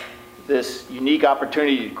this unique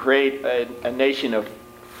opportunity to create a nation of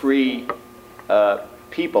free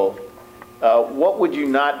people, what would you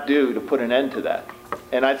not do to put an end to that?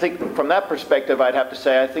 And I think from that perspective, I'd have to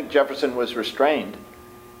say I think Jefferson was restrained.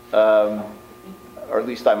 Or at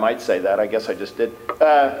least I might say that. I guess I just did.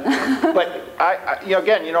 But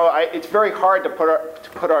it's very hard to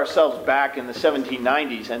put ourselves back in the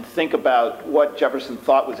 1790s and think about what Jefferson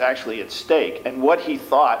thought was actually at stake and what he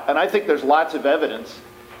thought. And I think there's lots of evidence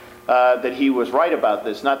that he was right about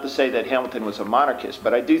this. Not to say that Hamilton was a monarchist,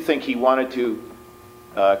 but I do think he wanted to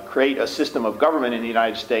create a system of government in the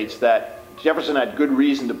United States that Jefferson had good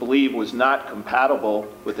reason to believe was not compatible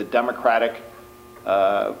with a democratic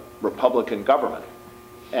Republican government.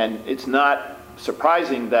 And it's not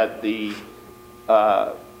surprising that the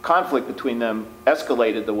conflict between them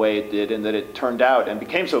escalated the way it did, and that it turned out and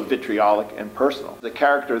became so vitriolic and personal. The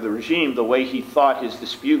character of the regime, the way he thought his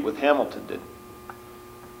dispute with Hamilton did.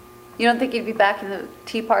 You don't think he'd be back in the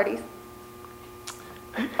Tea Parties?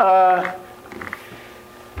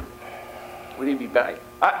 Would he be back?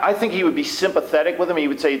 I think he would be sympathetic with him. He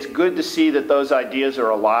would say it's good to see that those ideas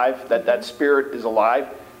are alive, that spirit is alive.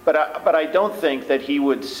 But I don't think that he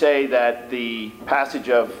would say that the passage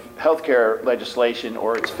of healthcare legislation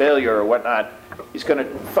or its failure or whatnot is going to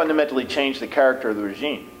fundamentally change the character of the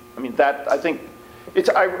regime. I mean, I think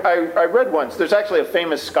I read once, there's actually a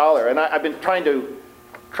famous scholar, and I've been trying to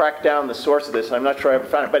track down the source of this, and I'm not sure I ever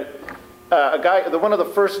found it, but a guy, one of the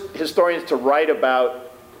first historians to write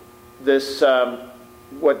about this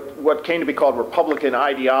what came to be called Republican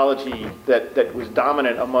ideology that was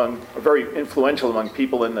dominant among, or very influential among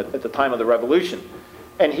people at the time of the Revolution.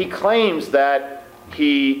 And he claims that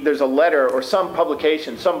there's a letter or some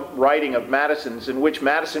publication, some writing of Madison's in which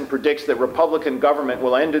Madison predicts that Republican government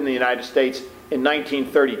will end in the United States in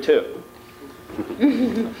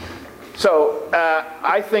 1932. So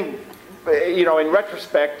I think, in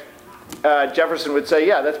retrospect, Jefferson would say,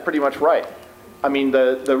 yeah, that's pretty much right. I mean,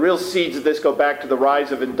 the real seeds of this go back to the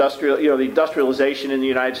rise of the industrialization in the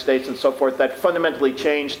United States and so forth that fundamentally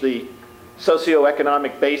changed the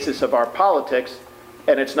socioeconomic basis of our politics.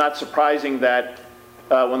 And it's not surprising that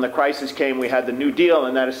when the crisis came, we had the New Deal,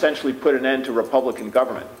 and that essentially put an end to Republican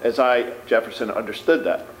government, as Jefferson, understood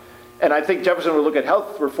that. And I think Jefferson would look at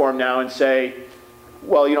health reform now and say,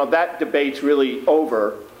 well, that debate's really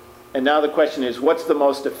over. And now the question is, what's the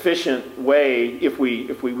most efficient way, if we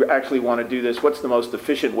actually want to do this, what's the most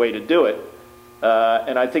efficient way to do it?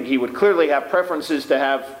 And I think he would clearly have preferences to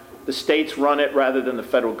have the states run it rather than the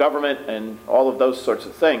federal government and all of those sorts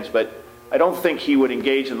of things. But I don't think he would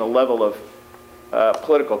engage in the level of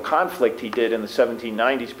political conflict he did in the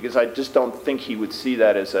 1790s, because I just don't think he would see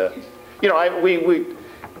that as a,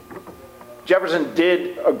 Jefferson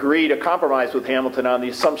did agree to compromise with Hamilton on the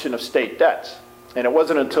assumption of state debts. And it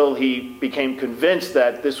wasn't until he became convinced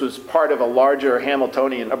that this was part of a larger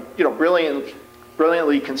Hamiltonian,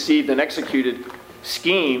 brilliantly conceived and executed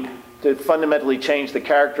scheme to fundamentally change the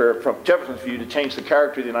character, from Jefferson's view, to change the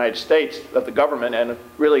character of the United States, of the government, and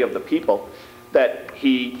really of the people,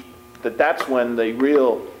 that's when the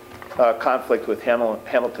real conflict with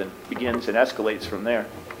Hamilton begins and escalates from there.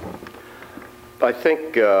 I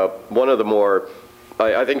think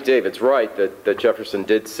I think David's right that Jefferson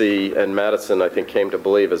did see, and Madison, I think, came to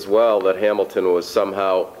believe as well, that Hamilton was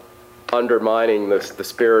somehow undermining the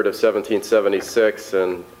spirit of 1776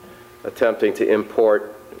 and attempting to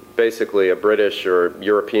import basically a British or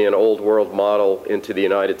European old world model into the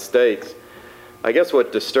United States. I guess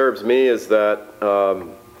what disturbs me is that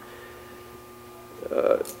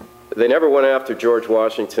they never went after George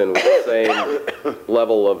Washington with the same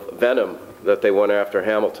level of venom that they went after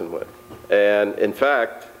Hamilton with. And in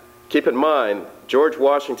fact, keep in mind, George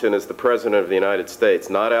Washington is the President of the United States,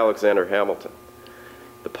 not Alexander Hamilton.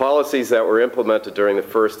 The policies that were implemented during the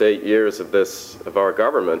first 8 years of our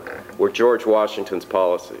government were George Washington's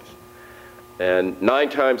policies. And 9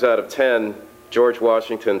 times out of 10, George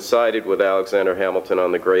Washington sided with Alexander Hamilton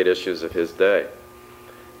on the great issues of his day.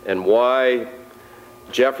 And why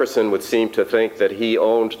Jefferson would seem to think that he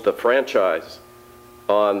owned the franchise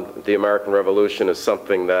on the American Revolution is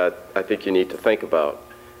something that I think you need to think about.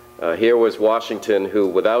 Here was Washington, who,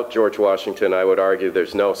 without George Washington, I would argue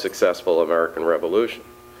there's no successful American Revolution.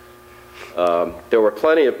 There were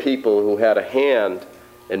plenty of people who had a hand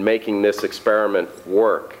in making this experiment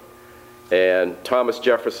work. And Thomas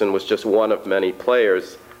Jefferson was just one of many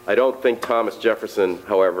players. I don't think Thomas Jefferson,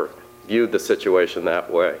 however, viewed the situation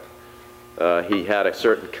that way. He had a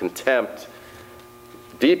certain contempt,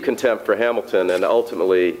 deep contempt for Hamilton, and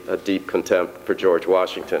ultimately a deep contempt for George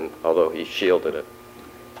Washington, although he shielded it.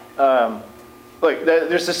 Look,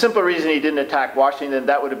 there's a simple reason he didn't attack Washington.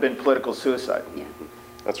 That would have been political suicide. Yeah,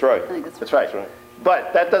 That's right. I think That's right.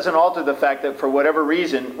 But that doesn't alter the fact that for whatever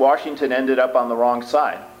reason, Washington ended up on the wrong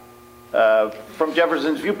side from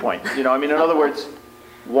Jefferson's viewpoint. In other words,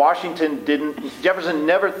 Jefferson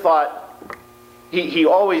never thought, he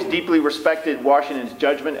always deeply respected Washington's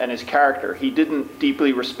judgment and his character. He didn't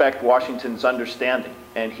deeply respect Washington's understanding.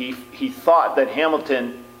 And he thought that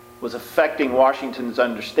Hamilton was affecting Washington's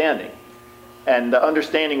understanding. And the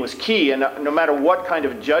understanding was key, and no matter what kind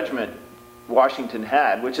of judgment Washington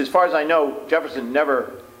had, which as far as I know, Jefferson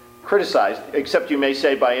never criticized, except you may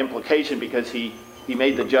say by implication because he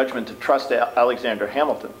made the judgment to trust Alexander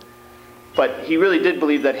Hamilton. But he really did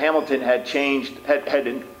believe that Hamilton had changed,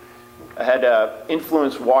 had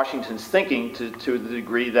influenced Washington's thinking to the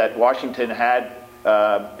degree that Washington had,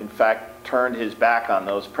 in fact, turned his back on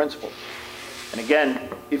those principles. And again,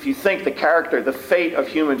 if you think the fate of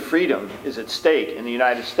human freedom is at stake in the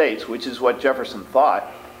United States, which is what Jefferson thought,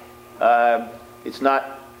 it's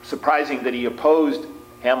not surprising that he opposed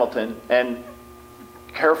Hamilton and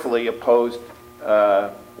carefully opposed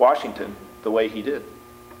Washington the way he did.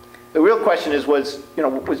 The real question is, was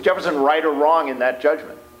Jefferson right or wrong in that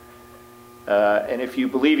judgment? And if you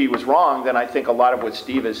believe he was wrong, then I think a lot of what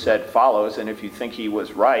Steve has said follows. And if you think he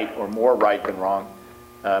was right or more right than wrong,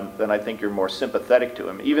 then I think you're more sympathetic to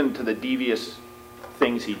him, even to the devious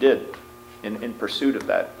things he did in pursuit of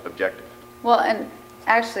that objective. Well, and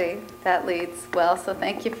actually, that leads well, so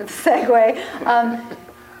thank you for the segue,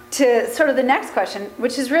 to sort of the next question,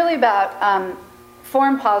 which is really about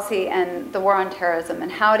foreign policy and the war on terrorism and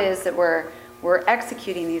how it is that we're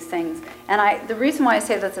executing these things. And the reason why I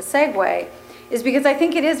say that's a segue is because I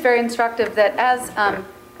think it is very instructive that as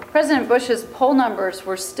President Bush's poll numbers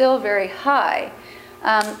were still very high,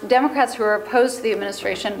 Democrats who were opposed to the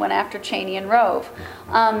administration went after Cheney and Rove.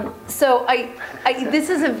 So this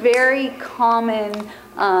is a very common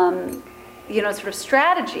sort of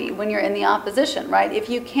strategy when you're in the opposition, right? If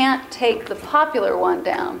you can't take the popular one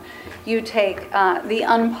down, you take the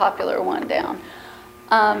unpopular one down.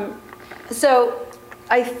 So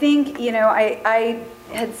I think, I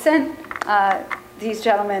had sent these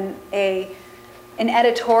gentlemen an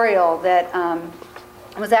editorial that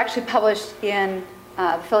was actually published in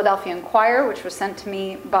the Philadelphia Inquirer, which was sent to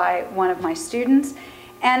me by one of my students.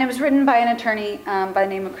 And it was written by an attorney by the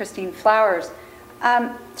name of Christine Flowers.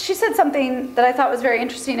 She said something that I thought was very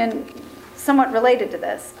interesting and somewhat related to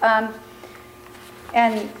this.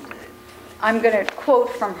 And I'm going to quote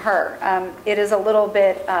from her. It is a little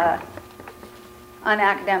bit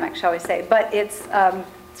unacademic, shall we say, but it's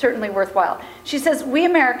certainly worthwhile. She says, "We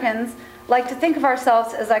Americans like to think of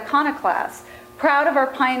ourselves as iconoclasts, proud of our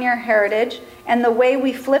pioneer heritage and the way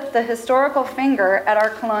we flip the historical finger at our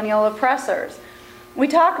colonial oppressors. We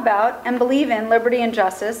talk about and believe in liberty and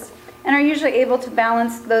justice and are usually able to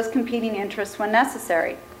balance those competing interests when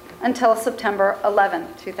necessary, until September 11,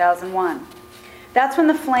 2001. That's when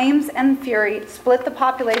the flames and fury split the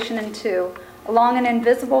population in two along an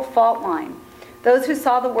invisible fault line. Those who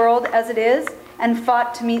saw the world as it is and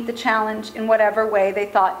fought to meet the challenge in whatever way they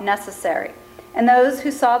thought necessary, and those who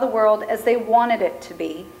saw the world as they wanted it to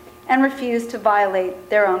be and refused to violate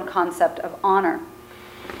their own concept of honor.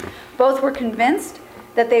 Both were convinced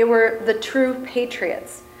that they were the true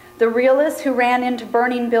patriots, the realists who ran into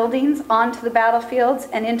burning buildings, onto the battlefields,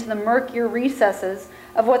 and into the murkier recesses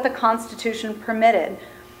of what the Constitution permitted,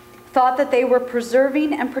 thought that they were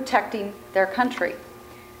preserving and protecting their country.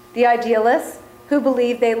 The idealists, who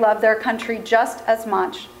believed they loved their country just as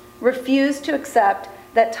much, refused to accept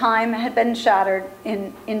that time had been shattered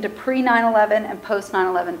into pre-9/11 and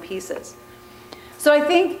post-9/11 pieces." So I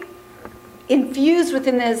think infused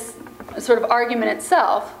within this sort of argument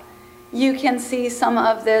itself, you can see some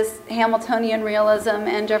of this Hamiltonian realism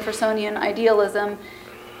and Jeffersonian idealism,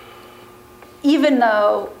 even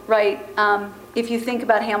though, right, if you think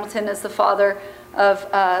about Hamilton as the father of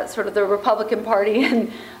sort of the Republican Party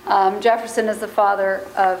and Jefferson as the father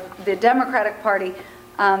of the Democratic Party,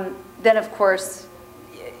 then of course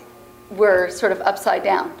we're sort of upside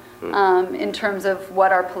down in terms of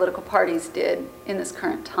what our political parties did in this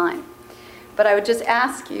current time. But I would just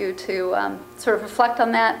ask you to sort of reflect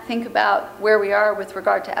on that, think about where we are with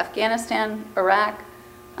regard to Afghanistan, Iraq,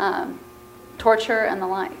 torture, and the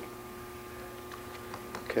like.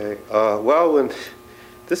 Okay. Well, when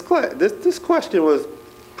this question was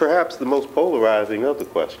perhaps the most polarizing of the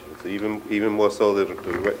questions, even more so than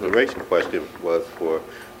the racial question was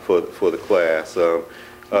for the class.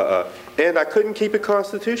 And I couldn't keep it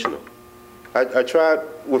constitutional. I tried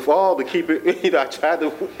with all to keep it. I tried to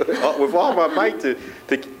with all my might to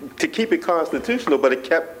keep it constitutional, but it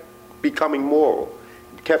kept becoming moral.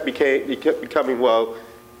 It kept becoming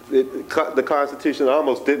the Constitution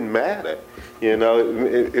almost didn't matter.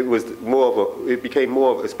 It was more of it became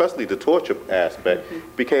more of, especially the torture aspect,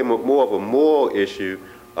 became more of a moral issue.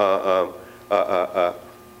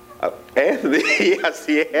 Anthony, I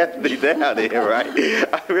see Anthony down there, right?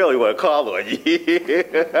 I really want to call on you.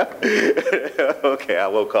 Okay, I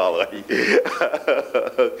won't call on you.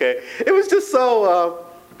 Okay, it was just so,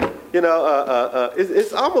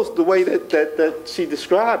 it's almost the way that she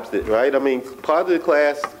describes it, right? I mean, part of the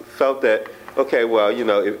class felt that, okay, well,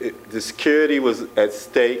 the security was at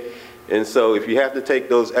stake, and so if you have to take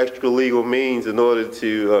those extra legal means in order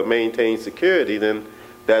to maintain security, then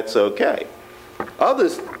that's okay.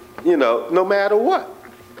 Others, no matter what,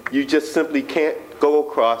 you just simply can't go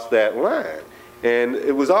across that line. And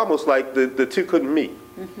it was almost like the two couldn't meet.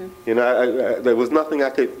 Mm-hmm. There was nothing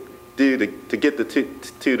I could do to get the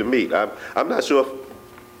two to meet. I'm not sure if,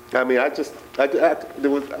 I mean, I just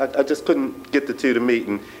couldn't get the two to meet.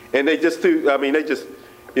 And they just,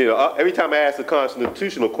 every time I asked a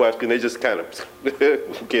constitutional question, they just kind of,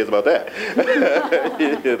 who cares about that?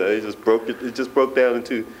 It just broke down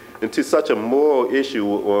into such a moral issue,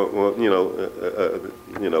 or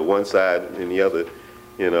one side and the other.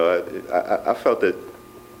 I felt that,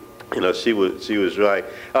 she was right.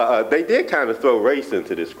 They did kind of throw race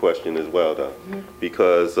into this question as well, though,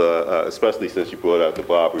 because especially since you brought out the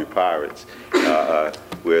Barbary Pirates,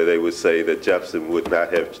 where they would say that Jefferson would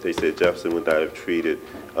not have treated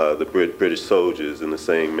the British soldiers in the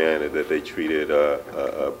same manner that they treated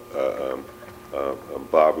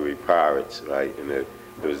Barbary pirates, right? And there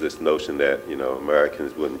was this notion that,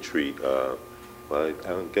 Americans wouldn't treat, well, I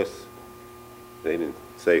guess they didn't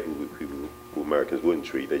say who Americans wouldn't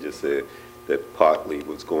treat. They just said that partly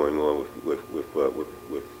what's going on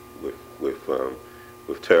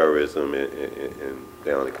with terrorism and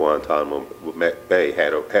down at Guantanamo Bay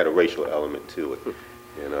had a racial element to it,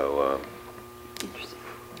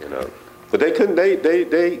 But they couldn't.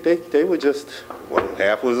 They were just, well,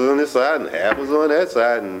 half was on this side and half was on that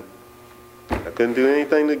side, and I couldn't do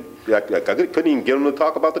anything I couldn't even get them to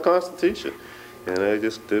talk about the Constitution, and they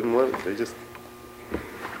just didn't want it. They just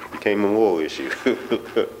became a war issue.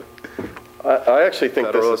 I actually think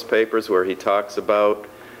Federalist Papers, where he talks about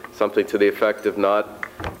something to the effect of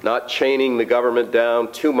not chaining the government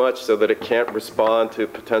down too much so that it can't respond to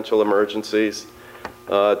potential emergencies.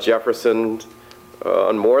 Jefferson,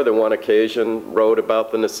 on more than one occasion, wrote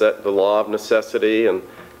about the law of necessity and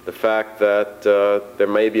the fact that there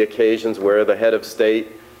may be occasions where the head of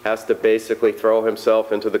state has to basically throw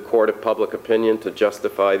himself into the court of public opinion to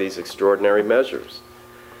justify these extraordinary measures.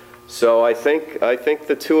 So I think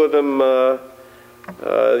the two of them,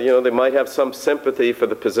 they might have some sympathy for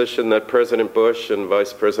the position that President Bush and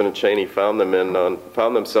Vice President Cheney found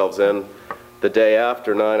themselves in the day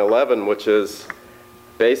after 9/11, which is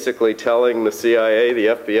basically telling the CIA, the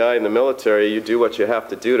FBI, and the military, you do what you have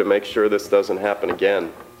to do to make sure this doesn't happen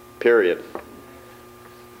again, period.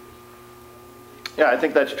 Yeah, I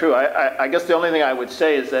think that's true. I guess the only thing I would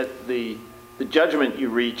say is that the judgment you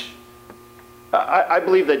reach, I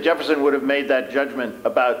believe that Jefferson would have made that judgment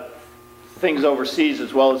about things overseas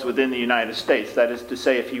as well as within the United States. That is to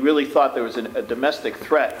say, if he really thought there was a domestic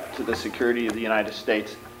threat to the security of the United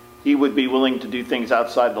States, he would be willing to do things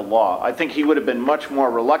outside the law. I think he would have been much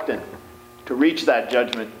more reluctant to reach that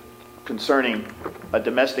judgment concerning a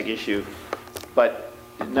domestic issue, but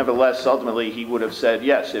nevertheless, ultimately, he would have said,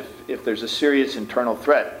 yes, if there's a serious internal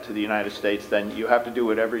threat to the United States, then you have to do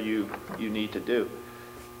whatever you need to do.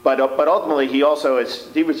 But ultimately, he also, as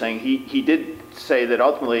Steve was saying, he did say that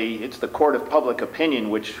ultimately it's the court of public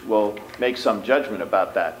opinion which will make some judgment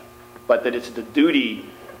about that, but that it's the duty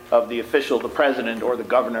of the official, the president or the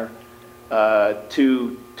governor,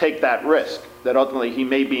 to take that risk, that ultimately he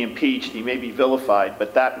may be impeached, he may be vilified,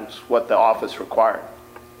 but that's what the office required.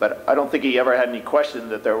 But I don't think he ever had any question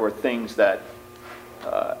that there were things that,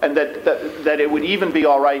 and that it would even be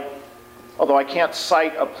all right, although I can't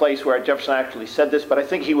cite a place where Jefferson actually said this, but I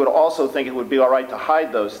think he would also think it would be all right to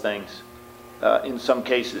hide those things in some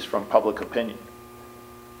cases from public opinion.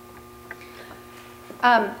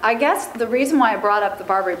 I guess the reason why I brought up the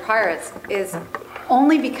Barbary Pirates is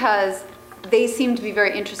only because they seem to be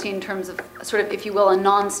very interesting in terms of sort of, if you will, a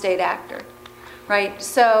non-state actor, right?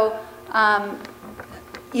 So,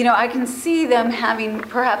 I can see them having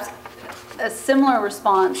perhaps a similar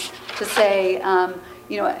response to, say,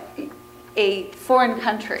 a foreign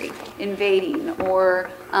country invading or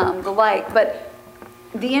the like. But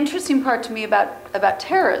the interesting part to me about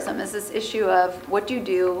terrorism is this issue of what do you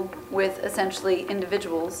do with essentially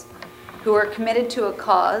individuals who are committed to a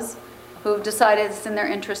cause, who have decided it's in their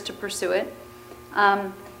interest to pursue it.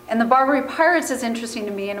 And the Barbary Pirates is interesting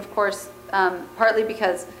to me, and of course, partly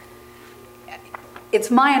because it's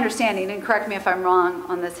my understanding, and correct me if I'm wrong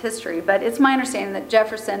on this history, but it's my understanding that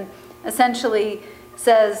Jefferson essentially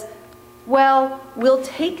says, well, we'll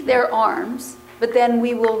take their arms, but then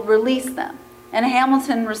we will release them. And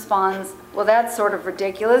Hamilton responds, well, that's sort of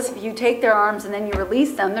ridiculous. If you take their arms and then you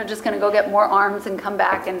release them, they're just going to go get more arms and come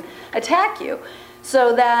back and attack you.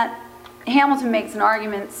 So that Hamilton makes an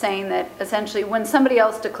argument saying that essentially when somebody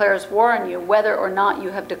else declares war on you, whether or not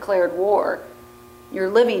you have declared war, you're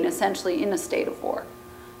living essentially in a state of war.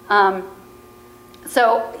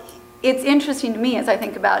 So it's interesting to me as I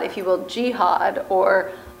think about, if you will, jihad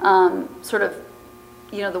or sort of,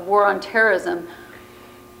 the war on terrorism.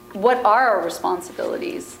 What are our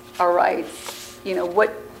responsibilities, our rights?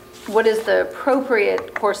 What is the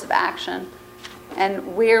appropriate course of action?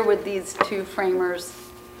 And where would these two framers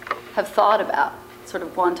have thought about sort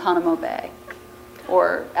of Guantanamo Bay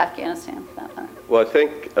or Afghanistan for that matter? Well, I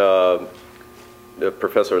think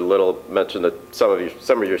Professor Little mentioned that some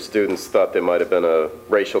of your students thought there might have been a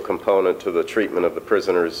racial component to the treatment of the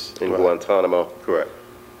prisoners in Guantanamo. Correct.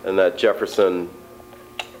 And that Jefferson,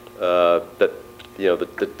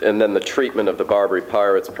 and then the treatment of the Barbary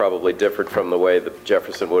Pirates probably differed from the way that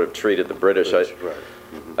Jefferson would have treated the British. Right.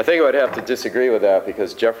 I think I would have to disagree with that,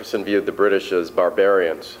 because Jefferson viewed the British as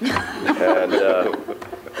barbarians and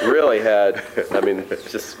really had,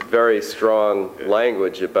 just very strong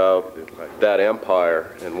language about that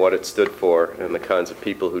empire and what it stood for and the kinds of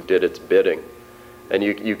people who did its bidding. And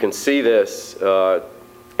you can see this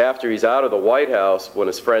after he's out of the White House when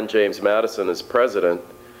his friend James Madison is president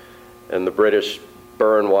and the British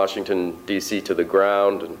burn Washington, D.C. to the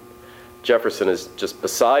ground. And Jefferson is just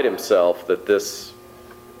beside himself that this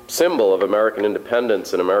symbol of American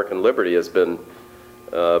independence and American liberty has been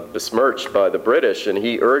besmirched by the British, and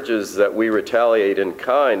he urges that we retaliate in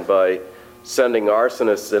kind by sending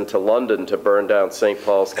arsonists into London to burn down St.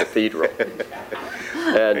 Paul's Cathedral.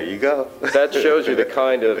 And There you go. that shows you the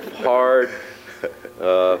kind of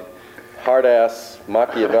hard-ass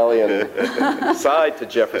Machiavellian side to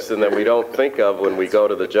Jefferson that we don't think of when we go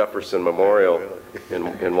to the Jefferson Memorial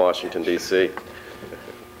in Washington, D.C.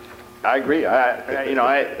 I agree.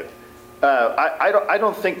 I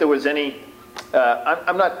don't think there was any,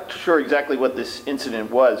 I'm not sure exactly what this incident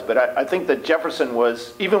was, but I think that Jefferson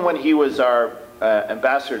was, even when he was our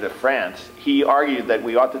ambassador to France, he argued that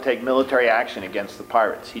we ought to take military action against the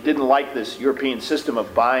pirates. He didn't like this European system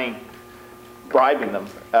of bribing them.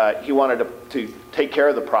 He wanted to take care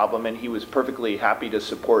of the problem, and he was perfectly happy to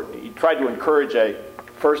support. He tried to encourage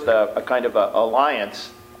first a kind of a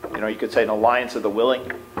alliance, you could say an alliance of the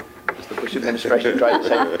willing, as the Bush administration tried to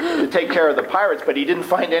say, to take care of the pirates, but he didn't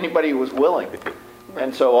find anybody who was willing.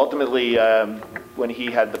 And so ultimately, when he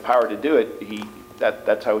had the power to do it,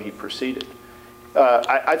 that's how he proceeded.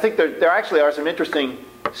 I think there actually are some interesting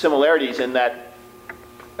similarities in that,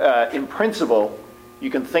 in principle, you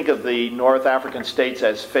can think of the North African states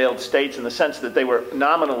as failed states in the sense that they were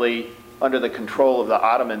nominally under the control of the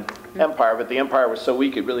Ottoman Empire, but the empire was so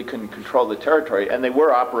weak it really couldn't control the territory, and they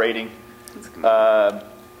were operating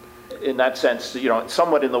in that sense,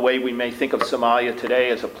 somewhat in the way we may think of Somalia today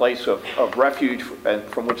as a place of refuge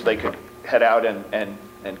from which they could head out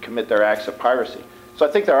and commit their acts of piracy. So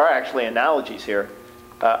I think there are actually analogies here.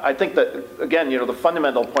 I think that, again, the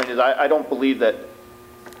fundamental point is I don't believe that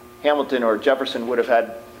Hamilton or Jefferson would have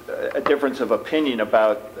had a difference of opinion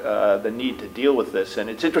about the need to deal with this. And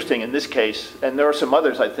it's interesting in this case, and there are some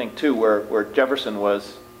others, I think, too, where Jefferson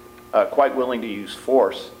was quite willing to use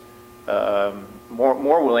force,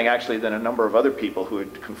 more willing, actually, than a number of other people who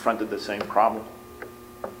had confronted the same problem.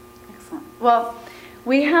 Excellent. Well,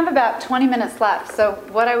 we have about 20 minutes left, so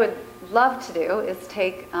what I would love to do is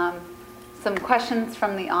take some questions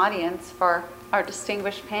from the audience for our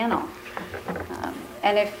distinguished panel.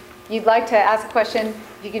 And if you'd like to ask a question,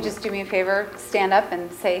 if you could just do me a favor, stand up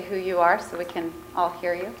and say who you are so we can all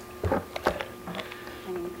hear you.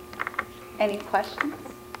 Any questions?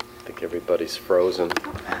 I think everybody's frozen.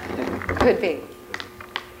 Could be.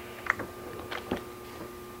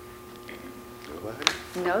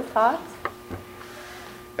 No thoughts?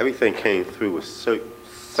 Everything came through with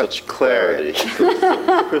such clarity.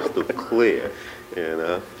 Crystal clear,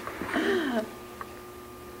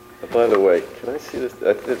 By the way, can I see this?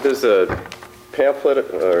 There's a pamphlet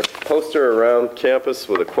or poster around campus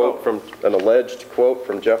with a quote an alleged quote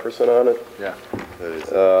from Jefferson on it. Yeah.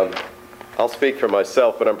 I'll speak for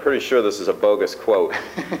myself, but I'm pretty sure this is a bogus quote,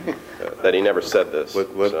 that he never said this.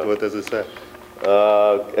 What does it say?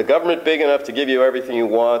 A government big enough to give you everything you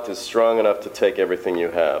want is strong enough to take everything you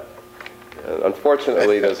have.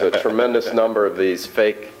 Unfortunately, there's a tremendous number of these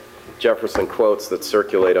fake Jefferson quotes that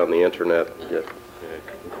circulate on the internet,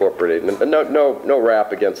 incorporated. And no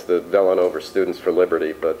rap against the Villanova Students for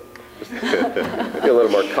Liberty, but just be a little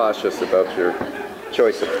more cautious about your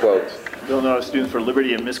choice of quotes. Villanova Students for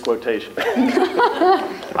Liberty and misquotation.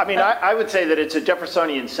 I mean, I would say that it's a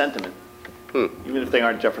Jeffersonian sentiment, even if they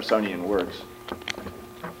aren't Jeffersonian words.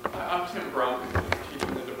 I'm Tim Brown, teaching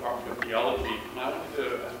in the Department of Theology, and I wanted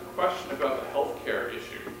to ask a question about the healthcare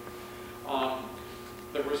issue.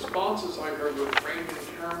 The responses I heard were framed in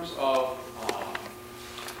terms of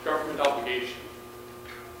government obligation.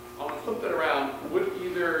 I want to flip that around. Would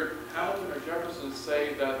either Hamilton or Jefferson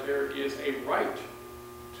say that there is a right to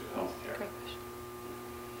healthcare?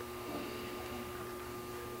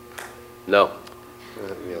 No. I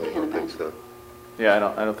really don't think so. Yeah, I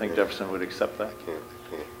don't think Jefferson would accept that. I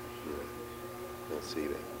don't see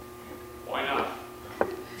that. Why not?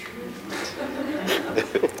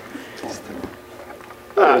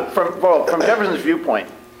 From Jefferson's viewpoint,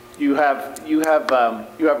 you have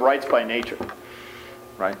rights by nature,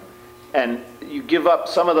 right? And you give up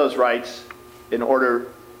some of those rights in order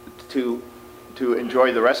to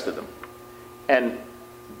enjoy the rest of them. And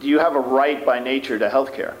do you have a right by nature to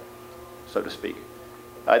health care, so to speak?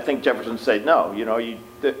 I think Jefferson said no. Your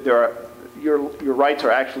rights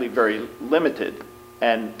are actually very limited,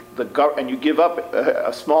 and you give up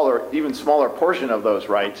a even smaller portion of those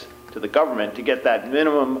rights to the government to get that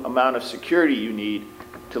minimum amount of security you need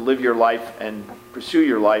to live your life and pursue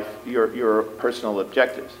your personal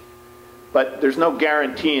objectives. But there's no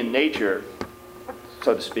guarantee in nature,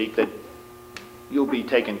 so to speak, that you'll be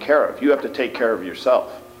taken care of. You have to take care of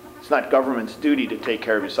yourself. It's not government's duty to take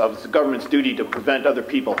care of yourself. It's the government's duty to prevent other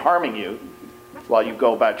people harming you while you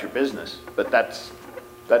go about your business. But that's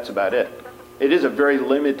about it. It is a very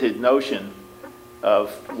limited notion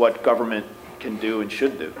of what government can do and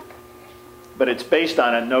should do. But it's based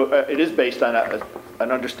on an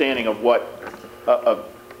understanding of what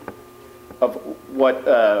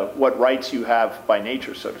what rights you have by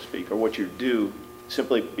nature, so to speak, or what you're due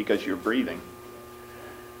simply because you're breathing.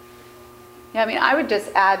 Yeah, I mean, I would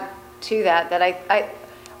just add to that I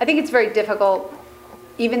think it's very difficult,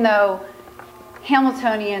 even though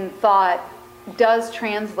Hamiltonian thought does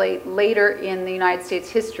translate later in the United States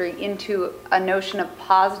history into a notion of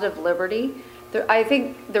positive liberty. I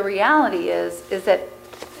think the reality is that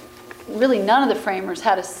really none of the framers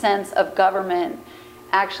had a sense of government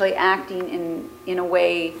actually acting in a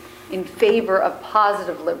way in favor of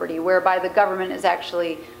positive liberty, whereby the government is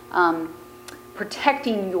actually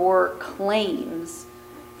protecting your claims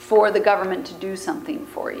for the government to do something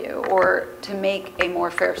for you or to make a more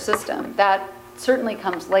fair system. That certainly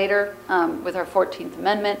comes later with our 14th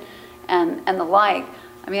Amendment and the like.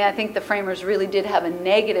 I mean, I think the framers really did have a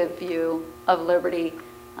negative view of liberty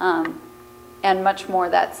and much more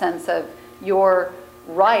that sense of your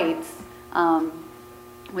rights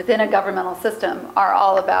within a governmental system are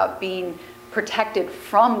all about being protected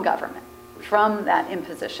from government, from that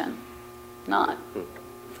imposition, not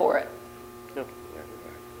for it.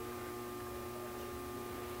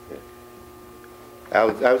 I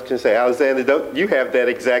was going to say, Alexander, don't you have that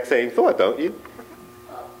exact same thought, don't you?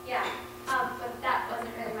 Well, yeah, but that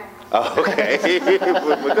wasn't really my question. Oh, okay. Go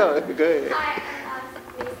ahead. Hi, I'm Alex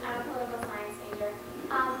Lees. I'm a political science major.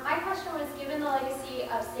 My question was, given the legacy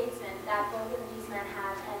of statesmen that both of these men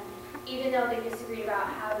have, and even though they disagreed about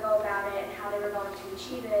how to go about it and how they were going to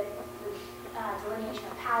achieve it, the delineation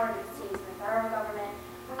of power to the states and the federal government,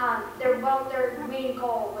 their main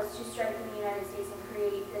goal was to strengthen the United States and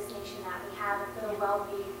create this nation that we have for the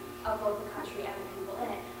well-being of both the country and the people in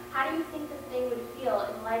it. How do you think that they would feel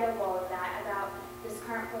in light of all of that about this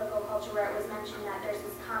current political culture where it was mentioned that there's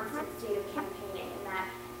this constant state of campaigning and that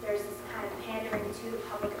there's this kind of pandering to the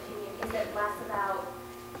public opinion? Is it less about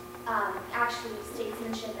actually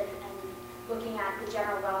statesmanship and looking at the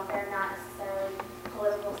general welfare, not necessarily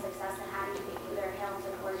political success? And how do you think either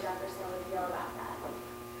Hamilton or Jefferson would feel about that?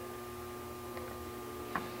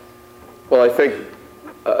 Well, I think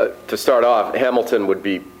to start off, Hamilton would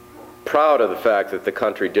be proud of the fact that the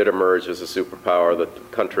country did emerge as a superpower. The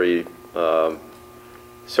country,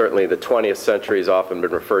 certainly the 20th century has often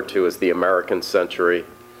been referred to as the American century.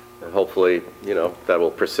 And hopefully, you know, that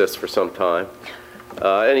will persist for some time.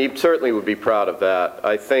 And he certainly would be proud of that.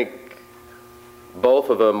 I think both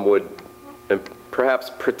of them would, and perhaps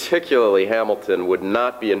particularly Hamilton, would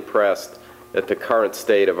not be impressed at the current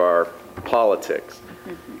state of our politics,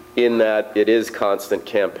 in that it is constant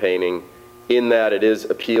campaigning, in that it is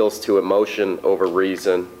appeals to emotion over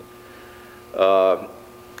reason,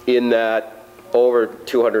 in that over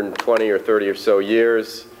 220 or 30 or so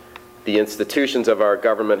years, the institutions of our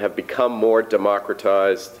government have become more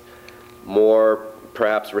democratized, more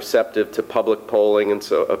perhaps receptive to public polling and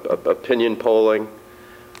so opinion polling,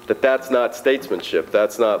 that's not statesmanship,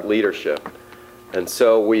 that's not leadership. And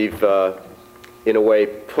so we've, in a way,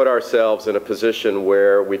 put ourselves in a position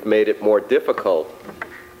where we've made it more difficult,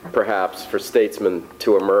 perhaps, for statesmen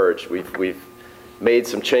to emerge. We've made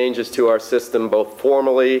some changes to our system, both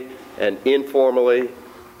formally and informally,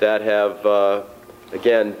 that have,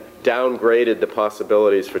 again, downgraded the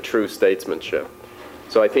possibilities for true statesmanship.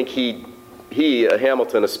 So I think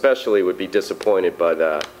Hamilton especially, would be disappointed by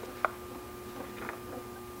that.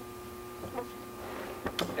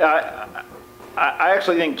 I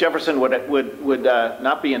actually think Jefferson would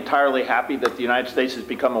not be entirely happy that the United States has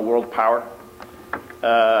become a world power,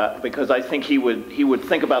 because I think he would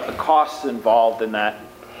think about the costs involved in that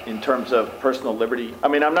in terms of personal liberty. I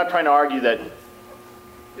mean, I'm not trying to argue that,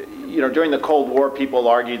 you know, during the Cold War, people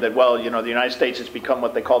argued that, well, you know, the United States has become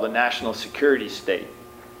what they call the national security state,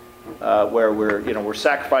 where we're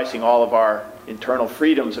sacrificing all of our internal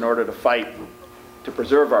freedoms in order to fight to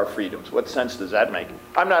preserve our freedoms. What sense does that make?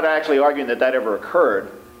 I'm not actually arguing that that ever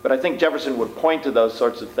occurred, but I think Jefferson would point to those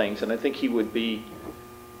sorts of things, and I think he would be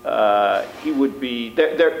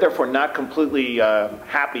therefore not completely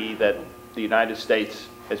happy that the United States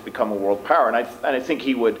has become a world power. And I think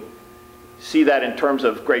he would see that in terms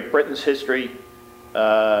of Great Britain's history,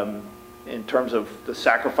 in terms of the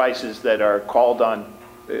sacrifices that are called on,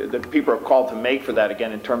 that people are called to make for that,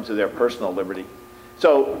 again, in terms of their personal liberty.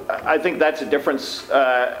 So I think that's a difference.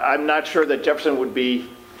 I'm not sure that Jefferson would be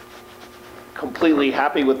completely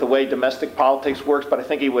happy with the way domestic politics works, but I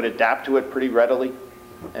think he would adapt to it pretty readily.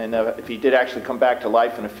 And if he did actually come back to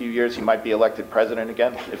life in a few years, he might be elected president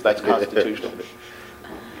again, if that's constitutional.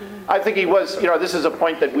 I think he was, this is a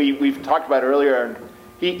point that we've talked about earlier. And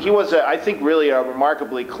he was, I think, really a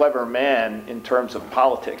remarkably clever man in terms of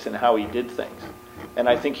politics and how he did things. And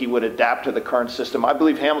I think he would adapt to the current system. I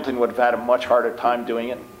believe Hamilton would have had a much harder time doing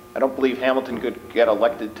it. I don't believe Hamilton could get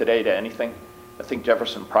elected today to anything. I think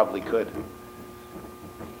Jefferson probably could.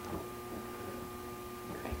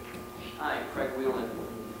 Hi, Craig Whelan,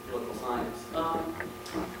 Political Science.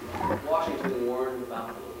 Washington warned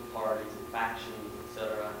about political parties and factions,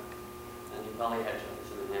 etc. And he probably had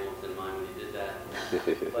Jefferson and Hamilton in mind when he did that.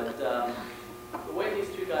 But the way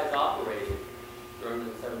these two guys operated during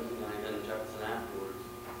the 1790s and Jefferson afterwards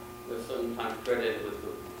was sometimes credited with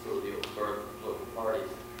the sort of the birth of political parties.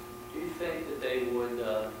 Do you think that they would,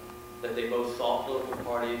 that they both saw political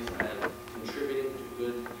parties as contributing to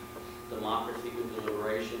good democracy, good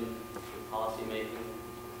deliberation, policy making?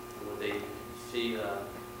 And would they see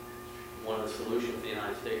one of the solutions for the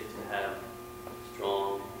United States is to have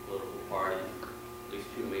strong political parties, at least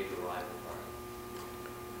two major rival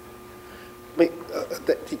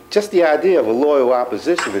parties? Just the idea of a loyal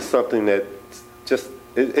opposition is something that just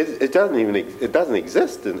it doesn't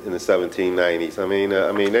exist in the 1790s.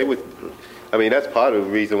 I mean that's part of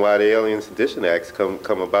the reason why the Alien Sedition Acts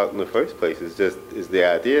come about in the first place. Is the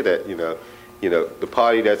idea that the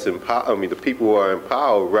party that's in power, the people who are in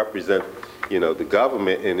power represent, the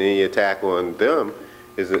government, and any attack on them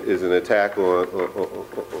is an attack on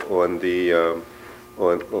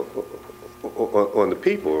the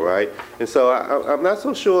people, right? And so I'm not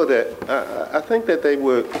so sure that I think that they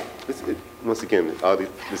would. Once again,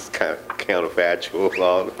 this is kind of counterfactual,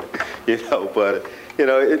 but.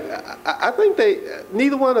 I think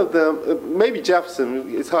neither one of them, maybe Jefferson,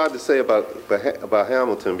 it's hard to say about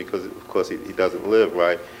Hamilton because, of course, he doesn't live,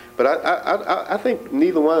 right? But I think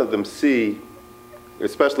neither one of them see,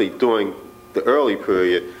 especially during the early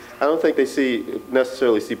period, I don't think they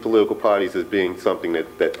necessarily see political parties as being something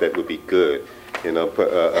that would be good.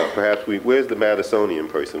 Perhaps where's the Madisonian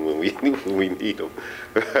person when we need him?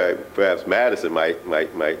 Perhaps Madison might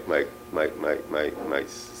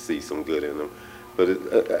see some good in them. But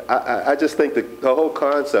I just think the whole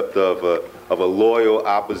concept of a loyal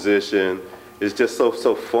opposition is just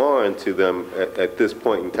so foreign to them at this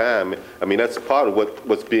point in time. I mean, that's part of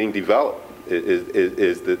what's being developed is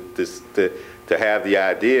to have the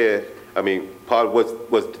idea. I mean, part of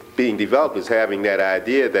what's being developed is having that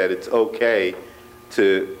idea that it's okay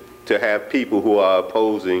to have people who are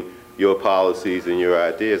opposing your policies and your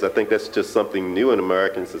ideas. I think that's just something new in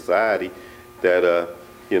American society that.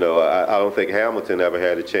 I don't think Hamilton ever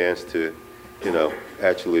had a chance to,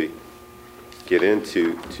 actually get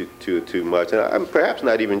into too much, and perhaps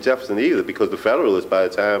not even Jefferson either, because the Federalists, by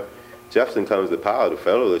the time Jefferson comes to power, the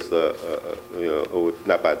Federalists, or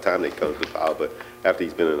not by the time they come to power, but after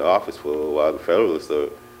he's been in office for a while, the Federalists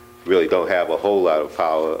really don't have a whole lot of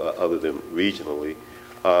power other than regionally.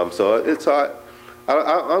 So it's hard.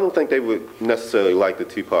 I don't think they would necessarily like the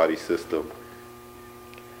two-party system.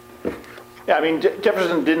 Yeah, I mean,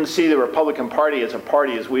 Jefferson didn't see the Republican Party as a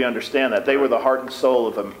party as we understand that. They were the heart and soul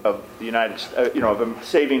of the United States, of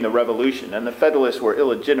saving the Revolution. And the Federalists were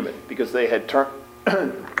illegitimate because they had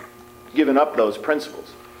given up those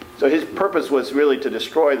principles. So his purpose was really to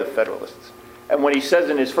destroy the Federalists. And when he says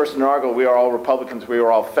in his first inaugural, we are all Republicans, we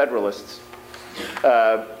are all Federalists,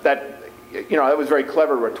 that was very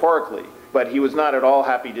clever rhetorically, but he was not at all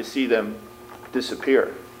happy to see them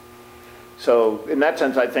disappear. So in that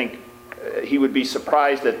sense, I think he would be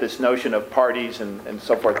surprised at this notion of parties and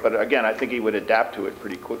so forth. But again, I think he would adapt to it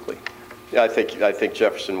pretty quickly. Yeah, I think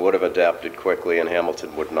Jefferson would have adapted quickly, and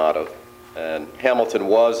Hamilton would not have. And Hamilton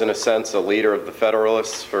was, in a sense, a leader of the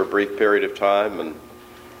Federalists for a brief period of time, and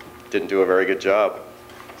didn't do a very good job.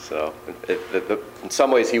 So, in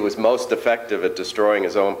some ways, he was most effective at destroying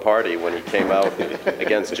his own party when he came out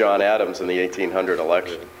against John Adams in the 1800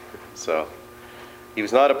 election. So, he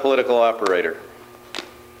was not a political operator.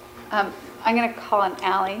 I'm going to call on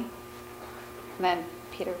Allie, and then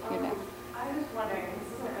Peter, you know. I was wondering,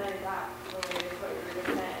 this isn't really that related to what you were just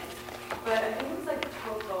saying, but I think it was like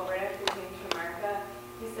Tocqueville, right after he came to America,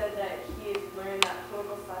 he said that he had learned that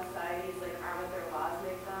political societies aren't what their laws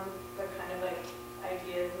make them, but kind of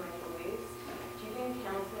ideas and beliefs. Do you think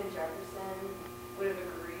Hamilton and Jefferson would have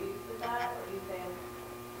agreed with that, or do you think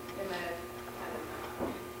it might have kind of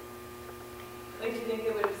not? Do you think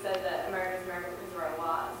they would have said that America is America because of our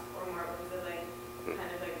laws? Or more because of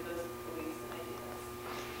kind of those beliefs and ideas?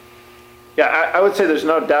 Yeah, I would say there's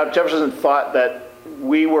no doubt Jefferson thought that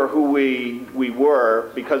we were who we were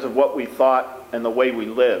because of what we thought and the way we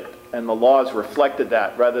lived. And the laws reflected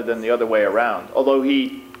that rather than the other way around. Although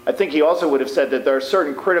I think he also would have said that there are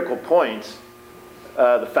certain critical points,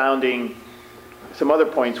 the founding, some other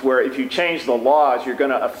points where if you change the laws, you're going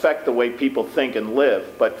to affect the way people think and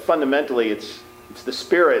live. But fundamentally, it's the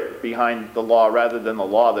spirit behind the law rather than the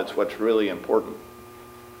law that's what's really important.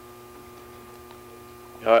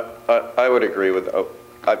 I would agree with,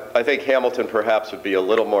 I think Hamilton perhaps would be a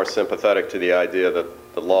little more sympathetic to the idea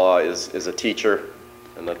that the law is a teacher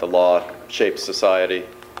and that the law shapes society,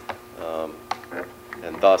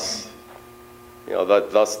 and thus,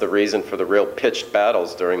 thus the reason for the real pitched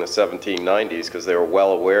battles during the 1790s, because they were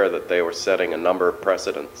well aware that they were setting a number of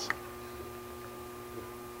precedents.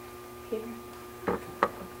 Peter?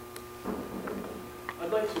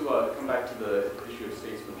 I'd like to come back to the issue of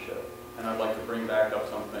statesmanship, and I'd like to bring back up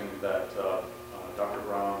something that Dr.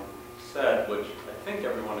 Brown said, which I think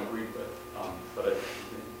everyone agreed with, but it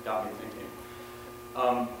got me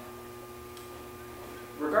thinking.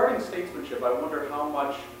 Regarding statesmanship, I wonder how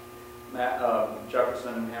much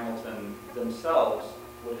Jefferson and Hamilton themselves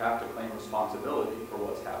would have to claim responsibility for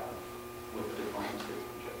what's happened with the decline of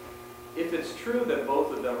statesmanship. If it's true that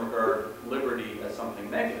both of them regard liberty as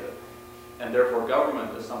something negative, and therefore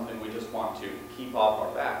government as something we just want to keep off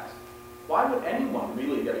our backs, why would anyone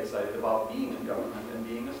really get excited about being in government and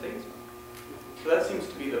being a statesman? So that seems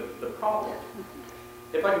to be the problem.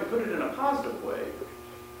 If I can put it in a positive way,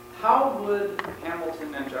 how would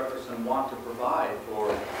Hamilton and Jefferson want to provide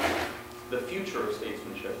for the future of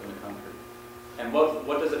statesmanship in the country? And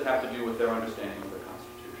what does it have to do with their understanding of the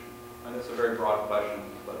Constitution? And it's a very broad question,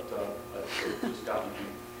 but it just got me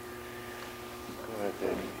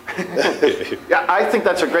thinking. Yeah, I think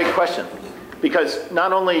that's a great question, because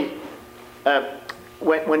not only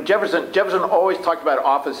when Jefferson always talked about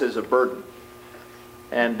office as a burden,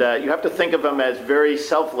 and you have to think of him as very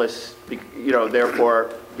selfless,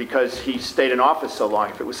 therefore, because he stayed in office so long.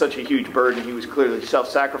 If it was such a huge burden, he was clearly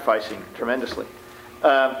self-sacrificing tremendously.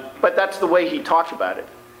 But that's the way he talked about it.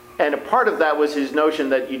 And a part of that was his notion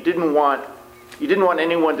that you didn't want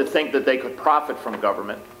anyone to think that they could profit from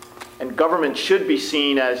government. And government should be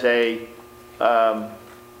seen as a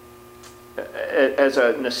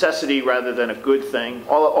necessity rather than a good thing.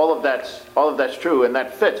 All of that's true, and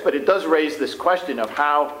that fits. But it does raise this question of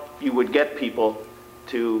how you would get people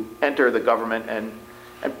to enter the government.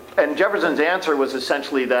 And Jefferson's answer was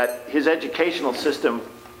essentially that his educational system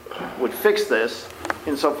would fix this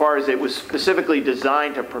insofar as it was specifically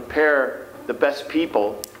designed to prepare the best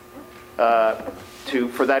people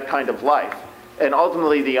for that kind of life. And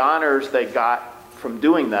ultimately, the honors they got from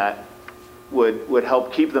doing that would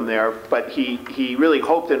help keep them there. But he really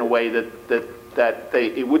hoped in a way that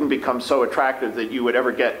it wouldn't become so attractive that you would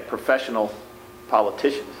ever get professional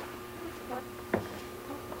politicians.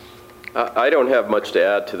 I don't have much to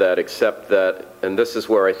add to that, except that, and this is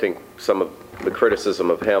where I think some of the criticism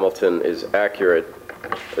of Hamilton is accurate,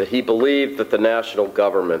 that he believed that the national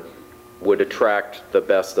government would attract the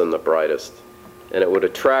best and the brightest. And it would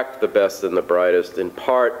attract the best and the brightest in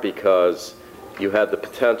part because you had the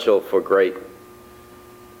potential for great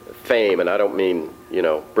fame, and I don't mean,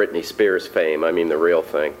 Britney Spears fame, I mean the real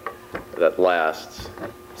thing that lasts,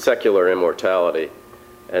 secular immortality.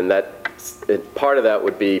 And that part of that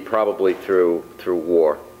would be probably through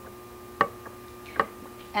war.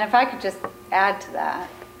 And if I could just add to that,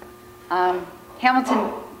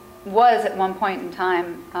 Hamilton was at one point in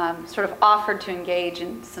time sort of offered to engage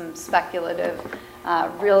in some speculative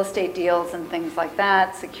real estate deals and things like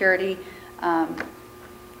that, security,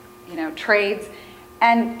 trades.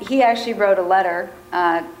 And he actually wrote a letter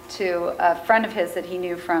to a friend of his that he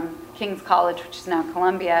knew from King's College, which is now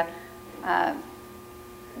Columbia.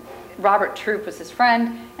 Robert Troup was his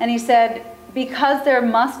friend, and he said, "Because there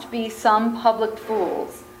must be some public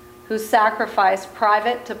fools who sacrifice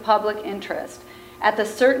private to public interest at the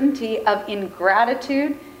certainty of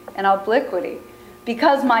ingratitude and obliquity,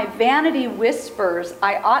 because my vanity whispers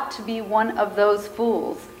I ought to be one of those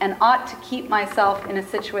fools and ought to keep myself in a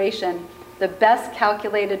situation the best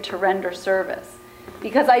calculated to render service,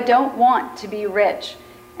 because I don't want to be rich,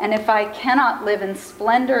 and if I cannot live in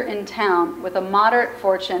splendor in town with a moderate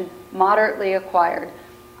fortune moderately acquired,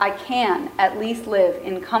 I can at least live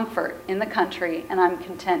in comfort in the country, and I'm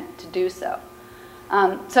content to do so."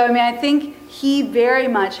 I think he very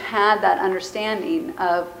much had that understanding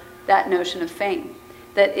of that notion of fame,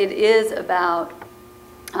 that it is about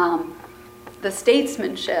the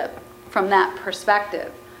statesmanship from that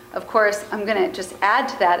perspective. Of course, I'm going to just add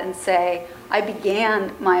to that and say I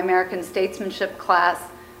began my American statesmanship class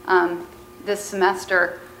this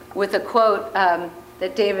semester with a quote that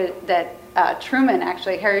Truman,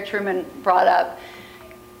 actually, Harry Truman brought up.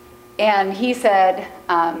 And he said,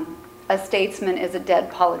 a statesman is a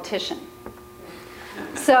dead politician.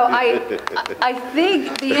 So I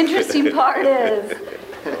think the interesting part is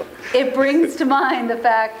it brings to mind the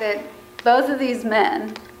fact that both of these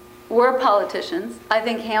men were politicians. I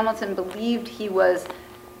think Hamilton believed he was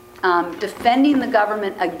defending the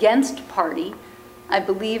government against party. I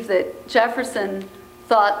believe that Jefferson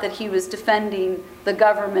thought that he was defending the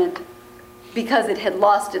government because it had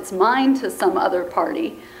lost its mind to some other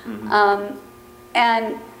party. Mm-hmm.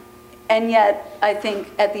 And yet, I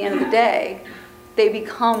think at the end of the day, they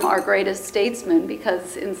become our greatest statesmen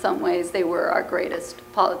because in some ways they were our greatest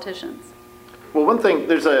politicians. Well, one thing,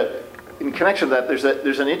 in connection to that,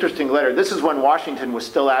 there's an interesting letter. This is when Washington was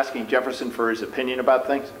still asking Jefferson for his opinion about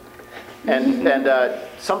things. And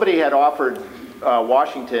somebody had offered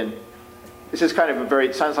Washington, this is kind of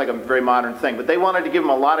it sounds like a very modern thing, but they wanted to give him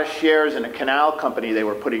a lot of shares in a canal company they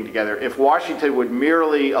were putting together if Washington would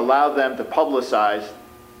merely allow them to publicize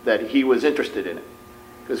that he was interested in it.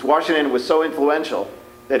 Because Washington was so influential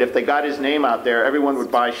that if they got his name out there, everyone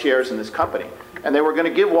would buy shares in this company. And they were going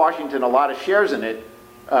to give Washington a lot of shares in it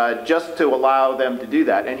just to allow them to do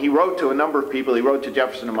that. And he wrote to a number of people, he wrote to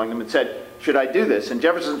Jefferson among them and said, should I do this? And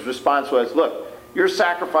Jefferson's response was, look, your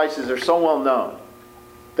sacrifices are so well known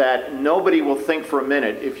that nobody will think for a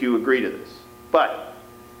minute if you agree to this. But,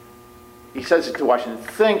 he says it to Washington,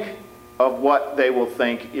 think of what they will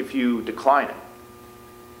think if you decline it.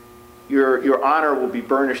 Your honor will be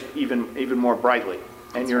burnished even more brightly,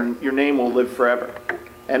 and your name will live forever.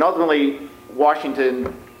 And ultimately,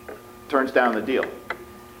 Washington turns down the deal.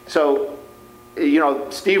 So,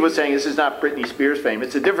 Steve was saying this is not Britney Spears fame.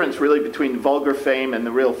 It's a difference really between vulgar fame and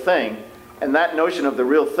the real thing. And that notion of the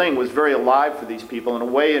real thing was very alive for these people in a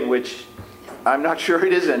way in which I'm not sure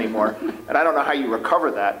it is anymore. And I don't know how you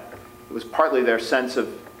recover that. It was partly their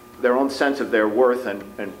own sense of their worth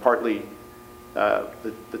and partly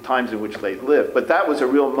the times in which they lived. But that was a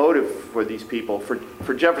real motive for these people,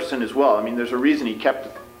 for Jefferson as well. I mean, there's a reason he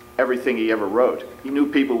kept everything he ever wrote. He knew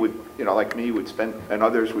people would, like me, and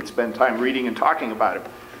others would spend time reading and talking about him.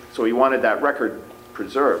 So he wanted that record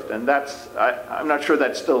preserved. And I'm not sure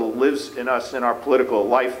that still lives in us in our political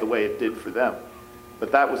life the way it did for them.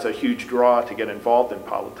 But that was a huge draw to get involved in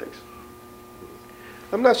politics.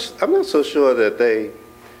 I'm not so sure that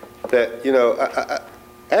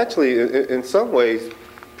actually, in some ways,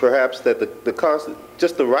 perhaps that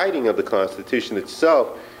just the writing of the Constitution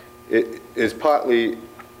itself is partly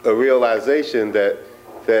a realization that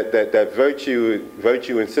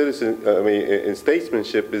virtue in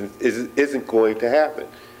statesmanship isn't going to happen.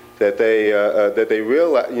 That they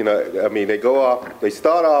realize, they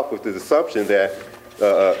start off with the assumption that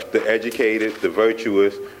the educated, the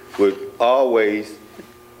virtuous would always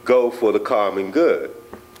go for the common good.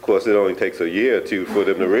 Of course, it only takes a year or two for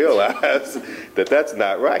them to realize that that's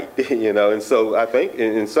not right, And so I think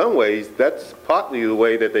in some ways that's partly the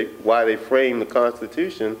way why they frame the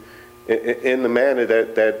Constitution in the manner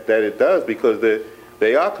that it does, because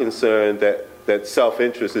they are concerned that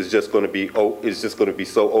self-interest is just going to be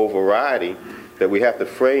so overriding that we have to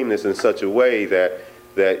frame this in such a way that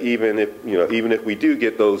even if we do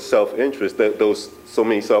get those self-interests, that those so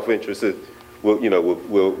many self-interests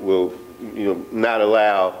will not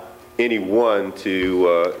allow any one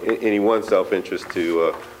self-interest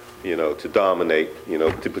to dominate,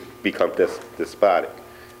 to become despotic.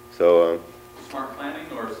 So. Smart planning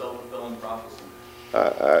or self-fulfilling prophecy?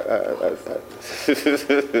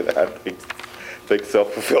 I think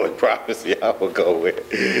self-fulfilling prophecy I will go with.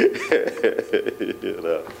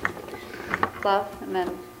 Love, and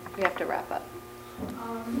then we have to wrap up.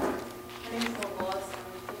 My name is Will Willis.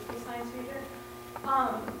 I'm a physical science major.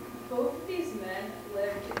 Both of these men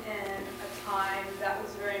lived in a time that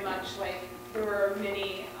was very much like there were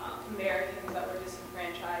many Americans that were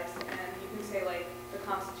disenfranchised, and you can say like the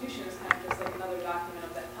Constitution is kind of just like another document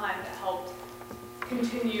of that time that helped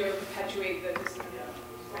continue or perpetuate the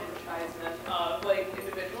disenfranchisement of like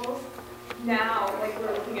individuals. Now, like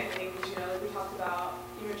we're looking at things, like we talked about,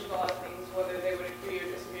 you mentioned a lot of things, whether they would agree or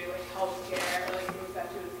disagree, like healthcare, or like things that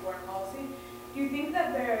do with foreign policy. Do you think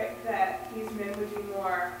that these men would be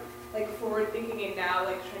more like forward-thinking and now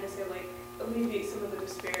like trying to say like alleviate some of the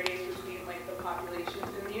disparities between like the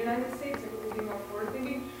populations in the United States? Like would they be more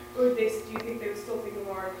forward-thinking, or do you think they would still take a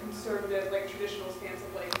more conservative, like traditional stance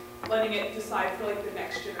of like letting it decide for like the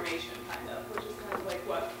next generation, kind of, which is kind of like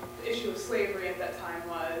what the issue of slavery at that time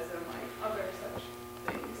was, and like other such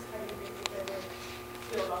things? How do you think that they would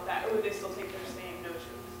feel about that, or would they still take their same notions?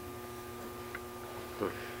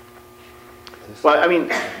 Well, I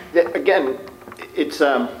mean, again, it's,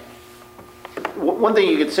 one thing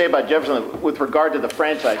you could say about Jefferson with regard to the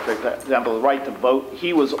franchise, for example, the right to vote,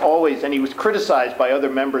 he was always, and he was criticized by other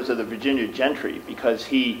members of the Virginia gentry because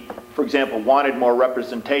he, for example, wanted more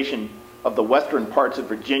representation of the western parts of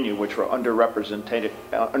Virginia, which were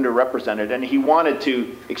underrepresented, and he wanted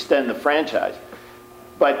to extend the franchise.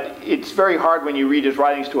 But it's very hard when you read his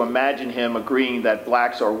writings to imagine him agreeing that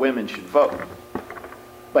blacks or women should vote.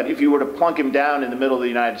 But if you were to plunk him down in the middle of the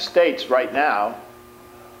United States right now,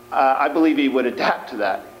 I believe he would adapt to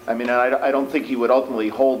that. I mean, I don't think he would ultimately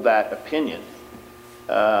hold that opinion.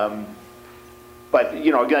 But,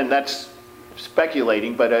 you know, again, that's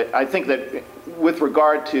speculating, but I think that with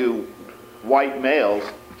regard to white males,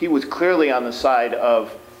 he was clearly on the side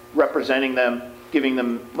of representing them, giving